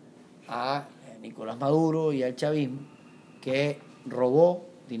vinculada a Nicolás Maduro y al chavismo que robó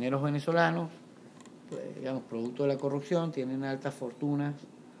dineros venezolanos, pues, digamos, producto de la corrupción, tienen altas fortunas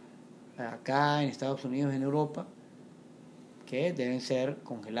acá en Estados Unidos, en Europa, que deben ser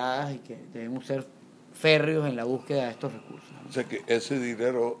congeladas y que debemos ser férreos en la búsqueda de estos recursos. O sea que ese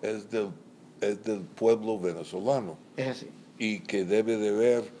dinero es del pueblo venezolano. Es así. Y que debe de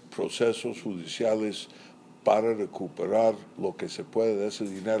haber procesos judiciales para recuperar lo que se puede de ese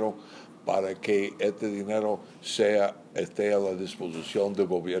dinero para que este dinero esté a la disposición del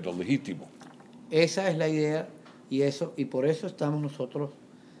gobierno legítimo. Esa es la idea y por eso estamos nosotros,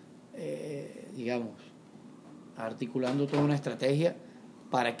 articulando toda una estrategia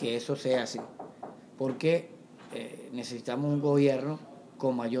para que eso sea así. Porque necesitamos un gobierno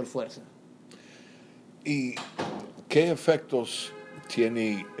con mayor fuerza. ¿Y qué efectos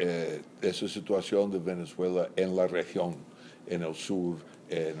tiene esa situación de Venezuela en la región, en el sur,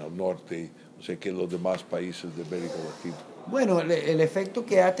 en el norte, o sea, que los demás países de América Latina? Bueno, el efecto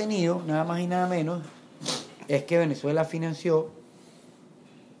que ha tenido, nada más y nada menos, es que Venezuela financió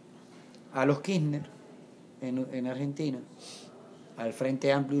a los Kirchner en Argentina, al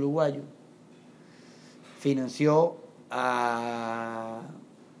Frente Amplio Uruguayo, financió a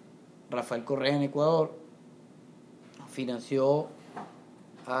Rafael Correa en Ecuador, financió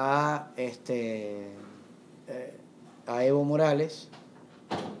a Evo Morales,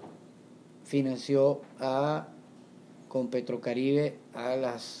 financió con Petrocaribe a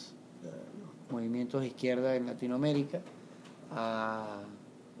los movimientos de izquierda en Latinoamérica, a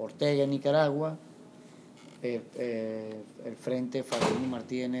Ortega en Nicaragua, el Frente Fabián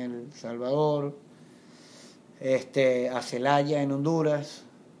Martí en El Salvador, a Zelaya en Honduras.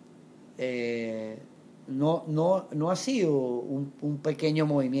 No ha sido un pequeño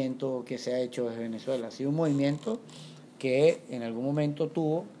movimiento que se ha hecho desde Venezuela, ha sido un movimiento que en algún momento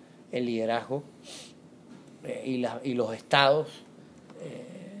tuvo el liderazgo y los estados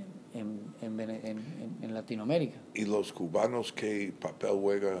en Latinoamérica. ¿Y los cubanos qué papel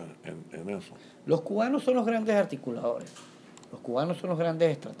juegan en eso? Los cubanos son los grandes articuladores, los cubanos son los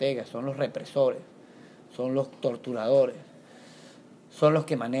grandes estrategas, son los represores, son los torturadores, son los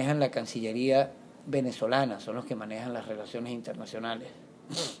que manejan la Cancillería venezolana, son los que manejan las relaciones internacionales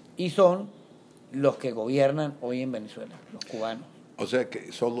y son los que gobiernan hoy en Venezuela, los cubanos. O sea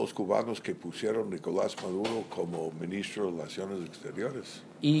que son los cubanos que pusieron a Nicolás Maduro como ministro de Relaciones Exteriores.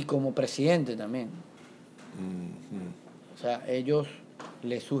 Y como presidente también. Mm-hmm. O sea, ellos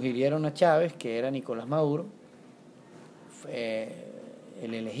le sugirieron a Chávez, que era Nicolás Maduro,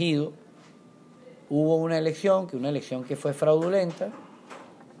 el elegido. Hubo una elección que fue fraudulenta.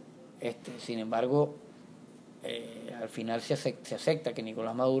 Sin embargo, al final se acepta que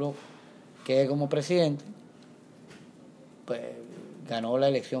Nicolás Maduro quede como presidente. Pues ganó la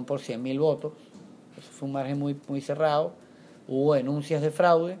elección por 100.000 votos. Eso fue un margen muy, muy cerrado. Hubo denuncias de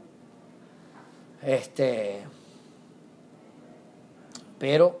fraude.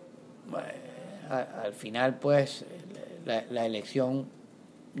 Pero al final, pues, la elección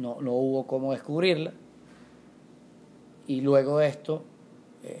no hubo cómo descubrirla. Y luego de esto,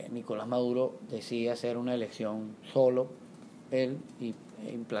 Nicolás Maduro decide hacer una elección solo, él, e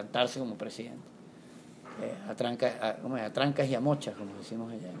implantarse como presidente. A trancas y a mochas, como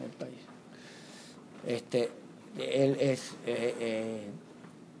decimos allá en el país.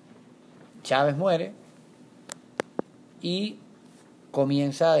 Chávez muere y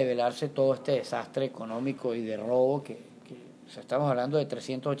comienza a develarse todo este desastre económico y de robo que estamos hablando de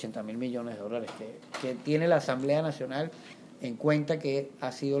 380.000 millones de dólares que tiene la Asamblea Nacional en cuenta que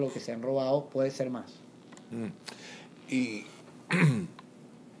ha sido lo que se han robado, puede ser más. Y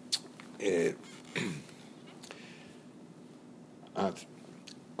eh,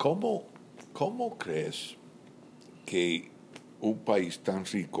 ¿cómo crees que un país tan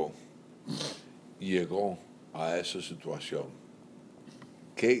rico llegó a esa situación?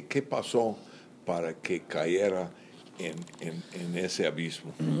 ¿Qué pasó para que cayera en ese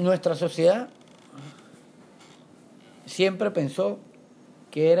abismo? Nuestra sociedad siempre pensó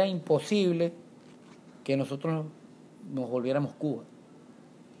que era imposible que nosotros nos volviéramos Cuba.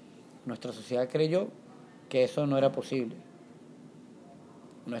 Nuestra sociedad creyó que eso no era posible.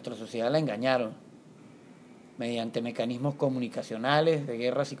 Nuestra sociedad la engañaron mediante mecanismos comunicacionales, de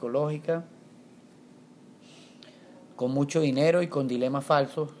guerra psicológica, con mucho dinero y con dilemas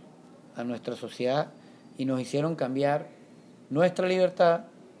falsos a nuestra sociedad, y nos hicieron cambiar nuestra libertad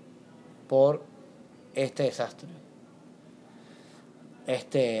por este desastre.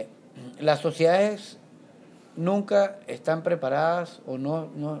 Las sociedades nunca están preparadas o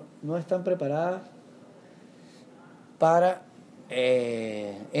no están preparadas para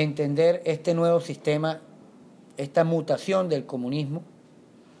entender este nuevo sistema, esta mutación del comunismo,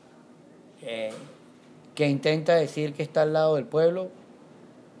 que intenta decir que está al lado del pueblo,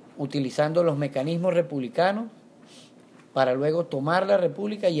 utilizando los mecanismos republicanos para luego tomar la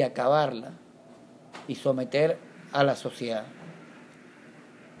república y acabarla y someter a la sociedad.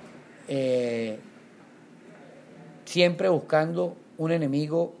 Siempre buscando un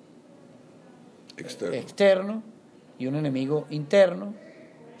enemigo externo y un enemigo interno,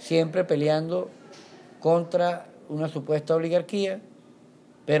 siempre peleando contra una supuesta oligarquía,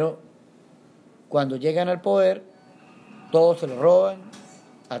 pero cuando llegan al poder, todo se lo roban,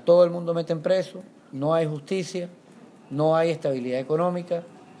 a todo el mundo meten preso, no hay justicia, no hay estabilidad económica,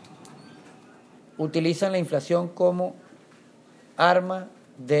 utilizan la inflación como arma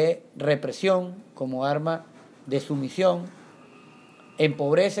de represión, como arma de sumisión,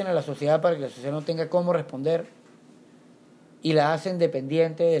 empobrecen a la sociedad para que la sociedad no tenga cómo responder y la hacen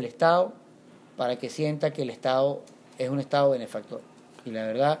dependiente del Estado para que sienta que el Estado es un Estado benefactor. Y la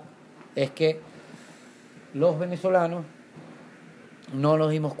verdad es que los venezolanos no nos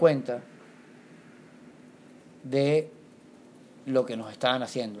dimos cuenta de lo que nos estaban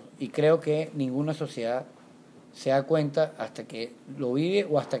haciendo, y creo que ninguna sociedad se da cuenta hasta que lo vive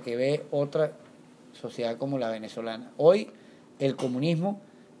o hasta que ve otra sociedad como la venezolana. Hoy el comunismo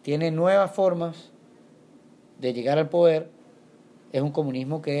tiene nuevas formas de llegar al poder. Es un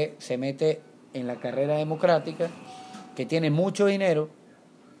comunismo que se mete en la carrera democrática, que tiene mucho dinero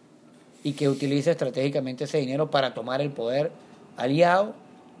y que utiliza estratégicamente ese dinero para tomar el poder, aliado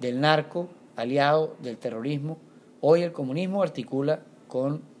del narco, aliado del terrorismo. Hoy el comunismo articula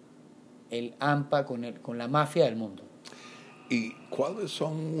con el AMPA, con la mafia del mundo. ¿Y cuáles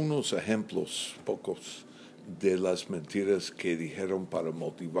son unos ejemplos, pocos, de las mentiras que dijeron para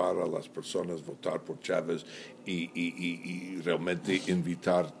motivar a las personas a votar por Chávez y realmente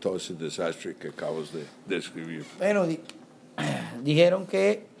invitar todo ese desastre que acabas de describir? Bueno, dijeron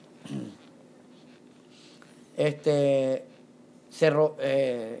que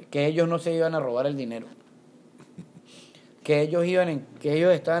que ellos no se iban a robar el dinero, que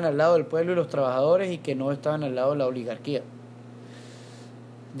ellos estaban al lado del pueblo y los trabajadores y que no estaban al lado de la oligarquía.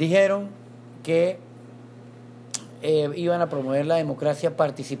 Dijeron que iban a promover la democracia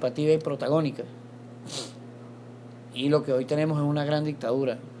participativa y protagónica, y lo que hoy tenemos es una gran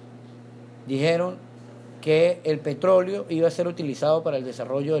dictadura. Dijeron que el petróleo iba a ser utilizado para el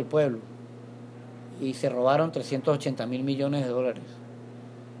desarrollo del pueblo y se robaron 380.000 millones de dólares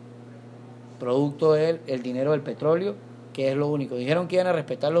producto del dinero del petróleo, que es lo único. Dijeron que iban a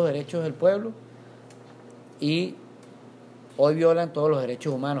respetar los derechos del pueblo y hoy violan todos los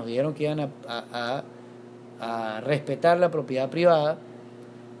derechos humanos. Dijeron que iban a respetar la propiedad privada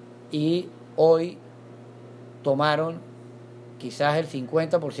y hoy tomaron quizás el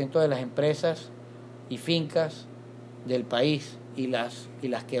 50% de las empresas y fincas del país y las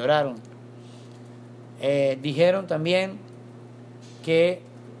quebraron. Dijeron también que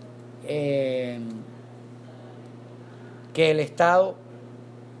el Estado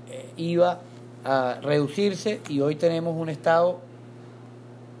iba a reducirse, y hoy tenemos un Estado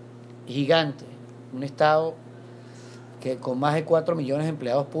gigante, un Estado que con más de 4 millones de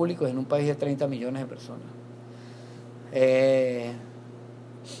empleados públicos en un país de 30 millones de personas.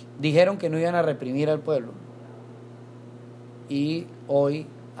 Dijeron que no iban a reprimir al pueblo, y hoy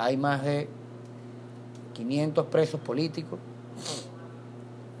hay más de 500 presos políticos,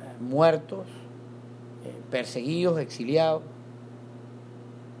 muertos, perseguidos, exiliados.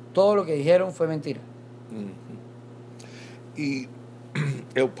 Todo lo que dijeron fue mentira. Y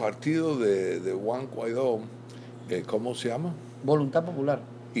el partido de Juan Guaidó ¿Cómo se llama? Voluntad Popular.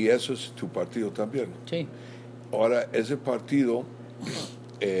 Y eso es tu partido también. Sí. Ahora, ese partido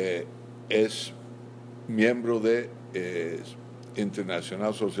es miembro de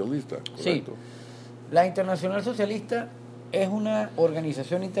Internacional Socialista, ¿correcto? Sí. La Internacional Socialista es una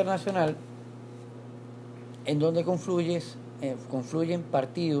organización internacional en donde confluyen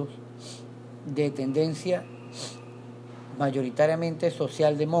partidos de tendencia mayoritariamente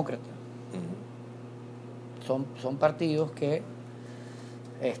socialdemócrata. Son partidos que,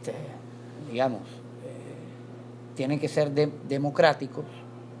 digamos, tienen que ser democráticos,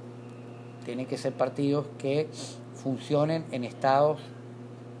 tienen que ser partidos que funcionen en estados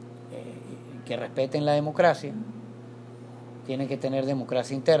que respeten la democracia, tienen que tener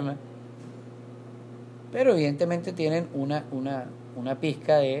democracia interna, pero evidentemente tienen una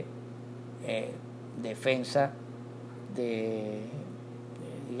pizca de defensa de,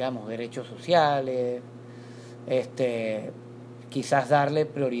 digamos, derechos sociales, quizás darle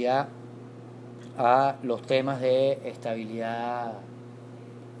prioridad a los temas de estabilidad,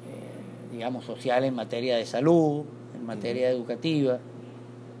 digamos, social en materia de salud, en materia educativa.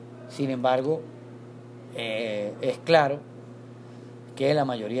 Sin embargo, es claro que la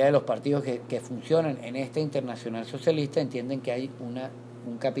mayoría de los partidos que funcionan en esta internacional socialista entienden que hay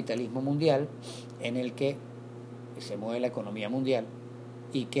un capitalismo mundial en el que se mueve la economía mundial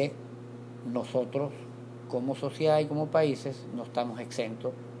y que nosotros como sociedad y como países no estamos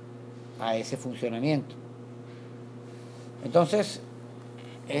exentos a ese funcionamiento. Entonces,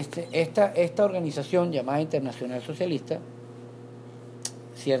 esta organización llamada Internacional Socialista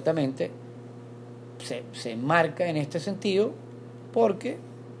ciertamente se enmarca en este sentido porque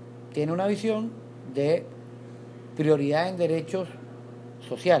tiene una visión de prioridad en derechos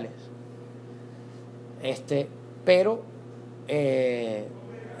sociales. Pero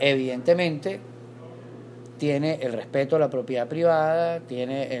evidentemente tiene el respeto a la propiedad privada,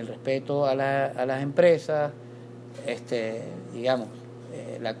 tiene el respeto a las empresas, digamos,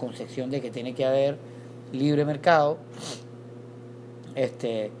 la concepción de que tiene que haber libre mercado,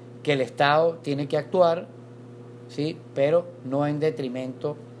 que el Estado tiene que actuar, ¿sí? Pero no en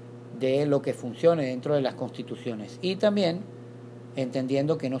detrimento de lo que funcione dentro de las constituciones. Y también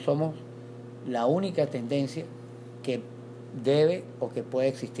entendiendo que no somos la única tendencia que debe o que puede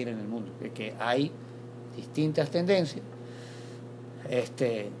existir en el mundo, que hay distintas tendencias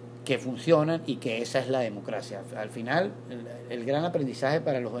que funcionan y que esa es la democracia. Al final, el gran aprendizaje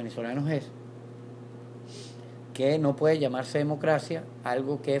para los venezolanos es que no puede llamarse democracia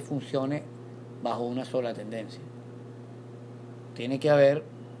algo que funcione bajo una sola tendencia. Tiene que haber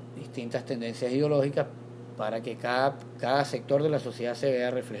distintas tendencias ideológicas para que cada sector de la sociedad se vea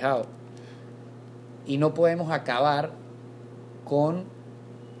reflejado. Y no podemos acabar con,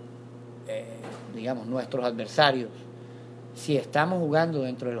 digamos, nuestros adversarios. Si estamos jugando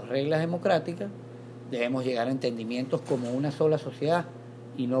dentro de las reglas democráticas, debemos llegar a entendimientos como una sola sociedad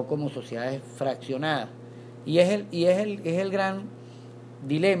y no como sociedades fraccionadas. Y es el gran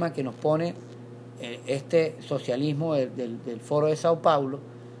dilema que nos pone este socialismo del Foro de Sao Paulo,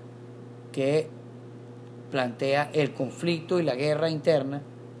 que plantea el conflicto y la guerra interna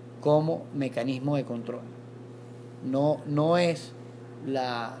como mecanismo de control. No es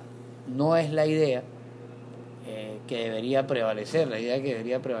la idea que debería prevalecer. La idea que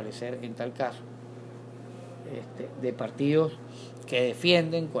debería prevalecer en tal caso de partidos que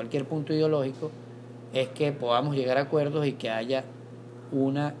defienden cualquier punto ideológico es que podamos llegar a acuerdos y que haya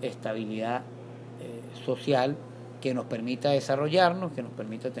una estabilidad social que nos permita desarrollarnos, que nos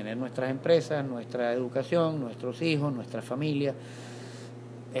permita tener nuestras empresas, nuestra educación, nuestros hijos, nuestra familia,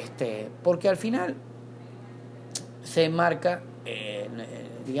 porque al final se enmarca,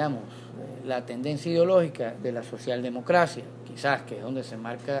 digamos, la tendencia ideológica de la socialdemocracia, quizás, que es donde se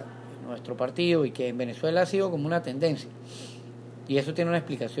enmarca nuestro partido y que en Venezuela ha sido como una tendencia. Y eso tiene una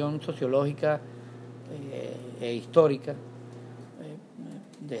explicación sociológica e histórica,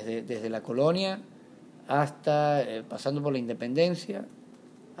 desde la colonia hasta, pasando por la independencia,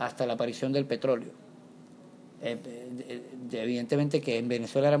 hasta la aparición del petróleo. Evidentemente que en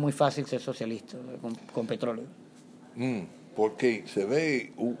Venezuela era muy fácil ser socialista con petróleo. Porque se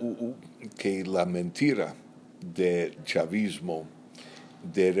ve que la mentira del chavismo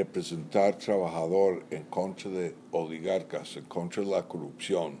de representar trabajador en contra de oligarcas, en contra de la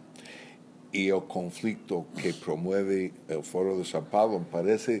corrupción y el conflicto que promueve el Foro de Sao Paulo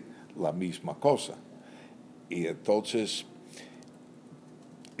parece la misma cosa. Y entonces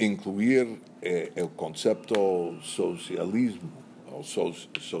incluir el concepto socialismo o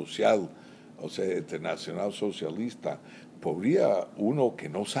social, o sea, internacional socialista, podría uno que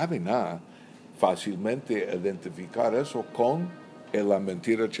no sabe nada fácilmente identificar eso con la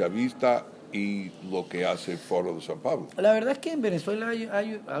mentira chavista y lo que hace el Foro de San Pablo. La verdad es que en Venezuela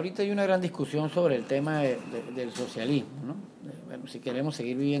ahorita hay una gran discusión sobre el tema del socialismo, ¿no? Bueno, si queremos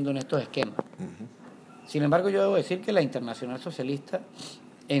seguir viviendo en estos esquemas. Uh-huh. Sin embargo, yo debo decir que la Internacional Socialista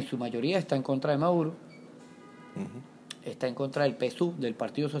en su mayoría está en contra de Maduro, uh-huh, está en contra del PSUV, del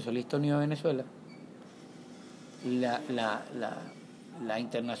Partido Socialista Unido de Venezuela. La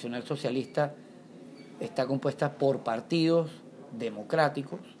Internacional Socialista está compuesta por partidos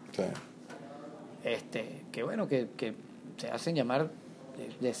democráticos, sí, que bueno, que se hacen llamar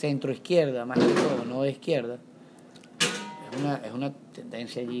de centro izquierda, más que todo, no de izquierda. Es una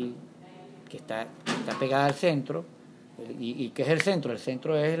tendencia allí que está pegada al centro. ¿Y qué es el centro? El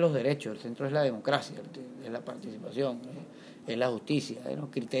centro es los derechos, el centro es la democracia, es la participación, es la justicia, es los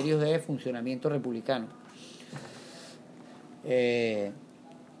criterios de funcionamiento republicano.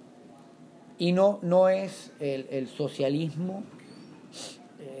 Y no es el socialismo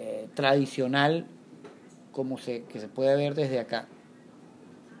tradicional como que se puede ver desde acá.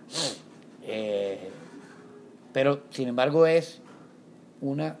 Pero sin embargo es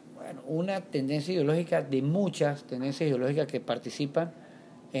una tendencia ideológica de muchas tendencias ideológicas que participan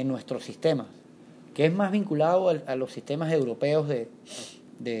en nuestros sistemas, que es más vinculado a los sistemas europeos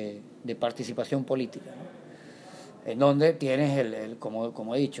de participación política, ¿no? En donde tienes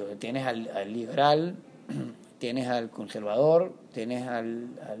como he dicho, tienes al liberal, tienes al conservador, tienes al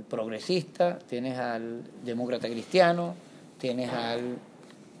progresista, tienes al demócrata cristiano, tienes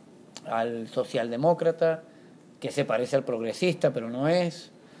al socialdemócrata, que se parece al progresista, pero no es.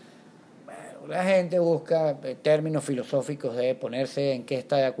 Bueno, la gente busca términos filosóficos de ponerse en qué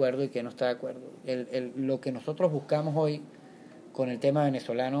está de acuerdo y qué no está de acuerdo. Lo que nosotros buscamos hoy con el tema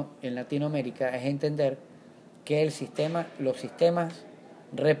venezolano en Latinoamérica es entender que los sistemas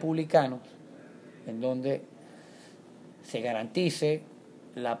republicanos, en donde se garantice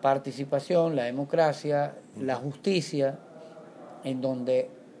la participación, la democracia, la justicia, en donde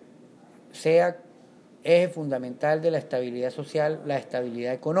sea eje fundamental de la estabilidad social, la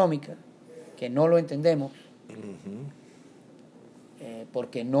estabilidad económica, que no lo entendemos, uh-huh,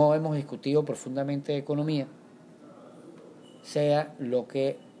 porque no hemos discutido profundamente de economía, sean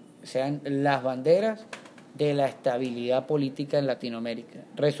las banderas de la estabilidad política en Latinoamérica.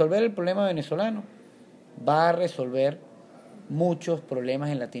 Resolver el problema venezolano va a resolver muchos problemas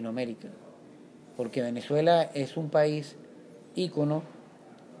en Latinoamérica, porque Venezuela es un país ícono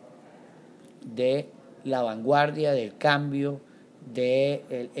de la vanguardia, del cambio,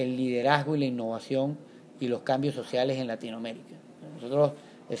 del liderazgo y la innovación y los cambios sociales en Latinoamérica. Nosotros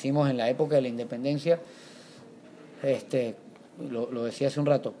decimos en la época de la independencia, lo decía hace un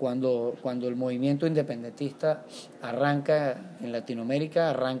rato, cuando el movimiento independentista arranca en Latinoamérica,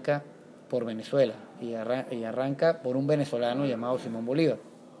 arranca por Venezuela y arranca por un venezolano llamado Simón Bolívar.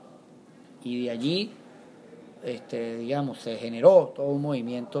 Y de allí, se generó todo un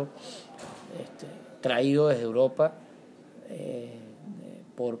movimiento traído desde Europa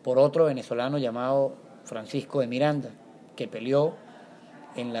por otro venezolano llamado Francisco de Miranda, que peleó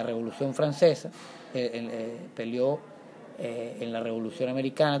en la Revolución Francesa, peleó en la Revolución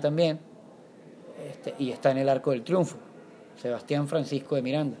Americana también, y está en el Arco del Triunfo, Sebastián Francisco de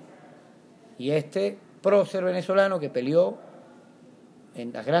Miranda. Y este prócer venezolano que peleó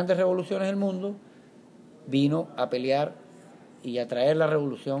en las grandes revoluciones del mundo vino a pelear y a traer la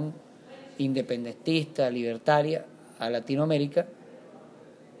revolución independentista, libertaria a Latinoamérica,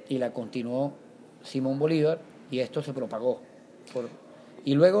 y la continuó Simón Bolívar, y esto se propagó.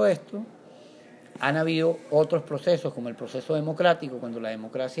 Y luego de esto han habido otros procesos, como el proceso democrático, cuando la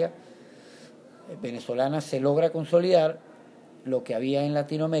democracia venezolana se logra consolidar. Lo que había en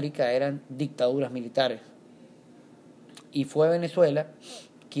Latinoamérica eran dictaduras militares, y fue Venezuela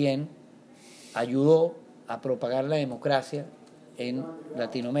quien ayudó a propagar la democracia en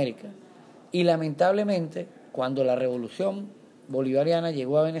Latinoamérica. Y lamentablemente, cuando la revolución bolivariana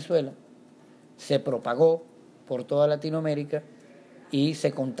llegó a Venezuela, se propagó por toda Latinoamérica y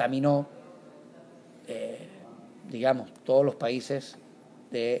se contaminó, todos los países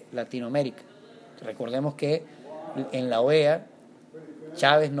de Latinoamérica. Recordemos que en la OEA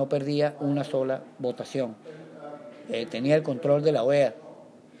Chávez no perdía una sola votación, tenía el control de la OEA.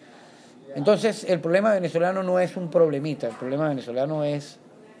 Entonces el problema venezolano no es un problemita, el problema venezolano es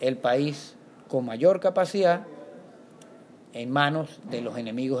el país con mayor capacidad en manos de los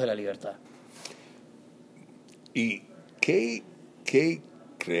enemigos de la libertad. ¿Y qué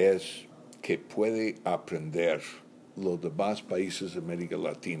crees que puede aprender los demás países de América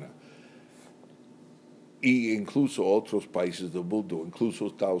Latina y incluso otros países del mundo, incluso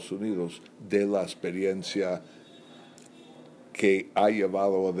Estados Unidos, de la experiencia que ha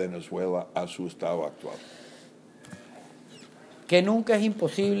llevado a Venezuela a su estado actual? Que nunca es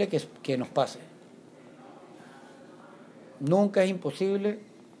imposible que nos pase. Nunca es imposible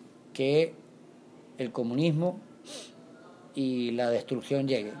que el comunismo y la destrucción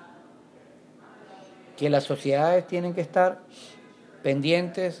lleguen. Que las sociedades tienen que estar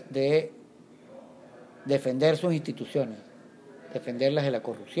pendientes de defender sus instituciones, defenderlas de la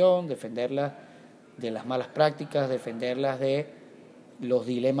corrupción, defenderlas de las malas prácticas, defenderlas de los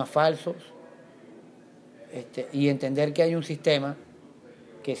dilemas falsos, y entender que hay un sistema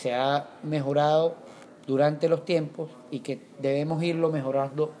que se ha mejorado durante los tiempos y que debemos irlo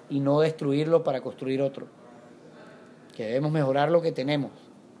mejorando y no destruirlo para construir otro. Que debemos mejorar lo que tenemos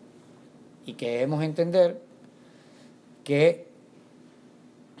y que debemos entender que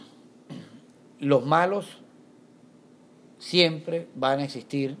los malos siempre van a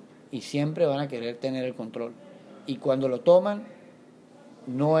existir y siempre van a querer tener el control. Y cuando lo toman,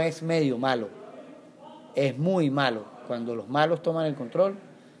 no es medio malo, es muy malo. Cuando los malos toman el control,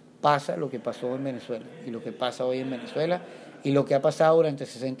 pasa lo que pasó en Venezuela y lo que pasa hoy en Venezuela y lo que ha pasado durante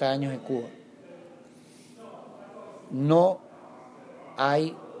 60 años en Cuba. No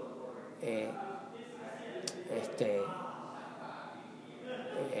hay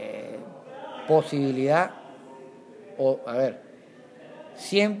posibilidad,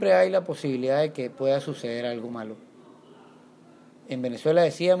 siempre hay la posibilidad de que pueda suceder algo malo. En Venezuela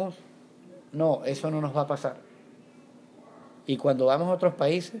decíamos, no, eso no nos va a pasar. Y cuando vamos a otros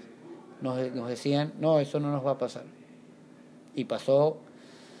países, nos decían, no, eso no nos va a pasar. Y pasó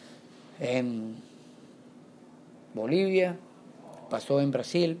en Bolivia, pasó en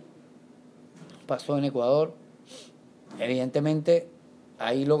Brasil, pasó en Ecuador. Evidentemente,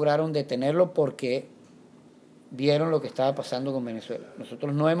 ahí lograron detenerlo porque vieron lo que estaba pasando con Venezuela.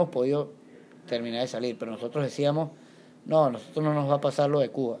 Nosotros no hemos podido terminar de salir, pero nosotros decíamos, no, a nosotros no nos va a pasar lo de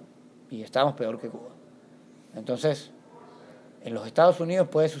Cuba. Y estamos peor que Cuba. Entonces, en los Estados Unidos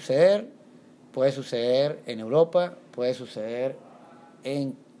puede suceder en Europa, puede suceder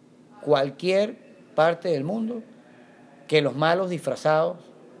en cualquier parte del mundo, que los malos disfrazados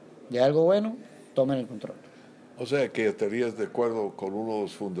de algo bueno tomen el control. O sea, que estarías de acuerdo con uno de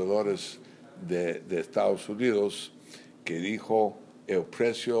los fundadores de Estados Unidos que dijo, el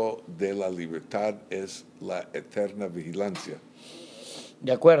precio de la libertad es la eterna vigilancia.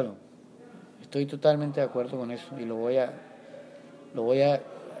 De acuerdo, estoy totalmente de acuerdo con eso y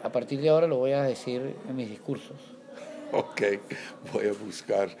a partir de ahora lo voy a decir en mis discursos. Ok, voy a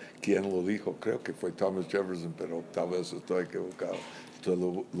buscar quién lo dijo. Creo que fue Thomas Jefferson, pero tal vez estoy equivocado.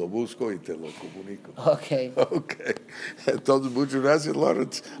 Entonces lo busco y te lo comunico. Ok. Entonces, muchas gracias,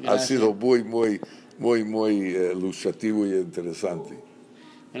 Lawrence. Gracias. Ha sido muy ilustrativo y interesante.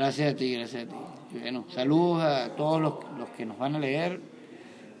 Gracias a ti. Bueno, saludos a todos los que nos van a leer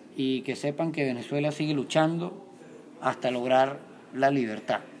y que sepan que Venezuela sigue luchando hasta lograr la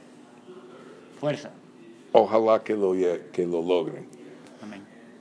libertad. Fuerza. Ojalá que lo logren.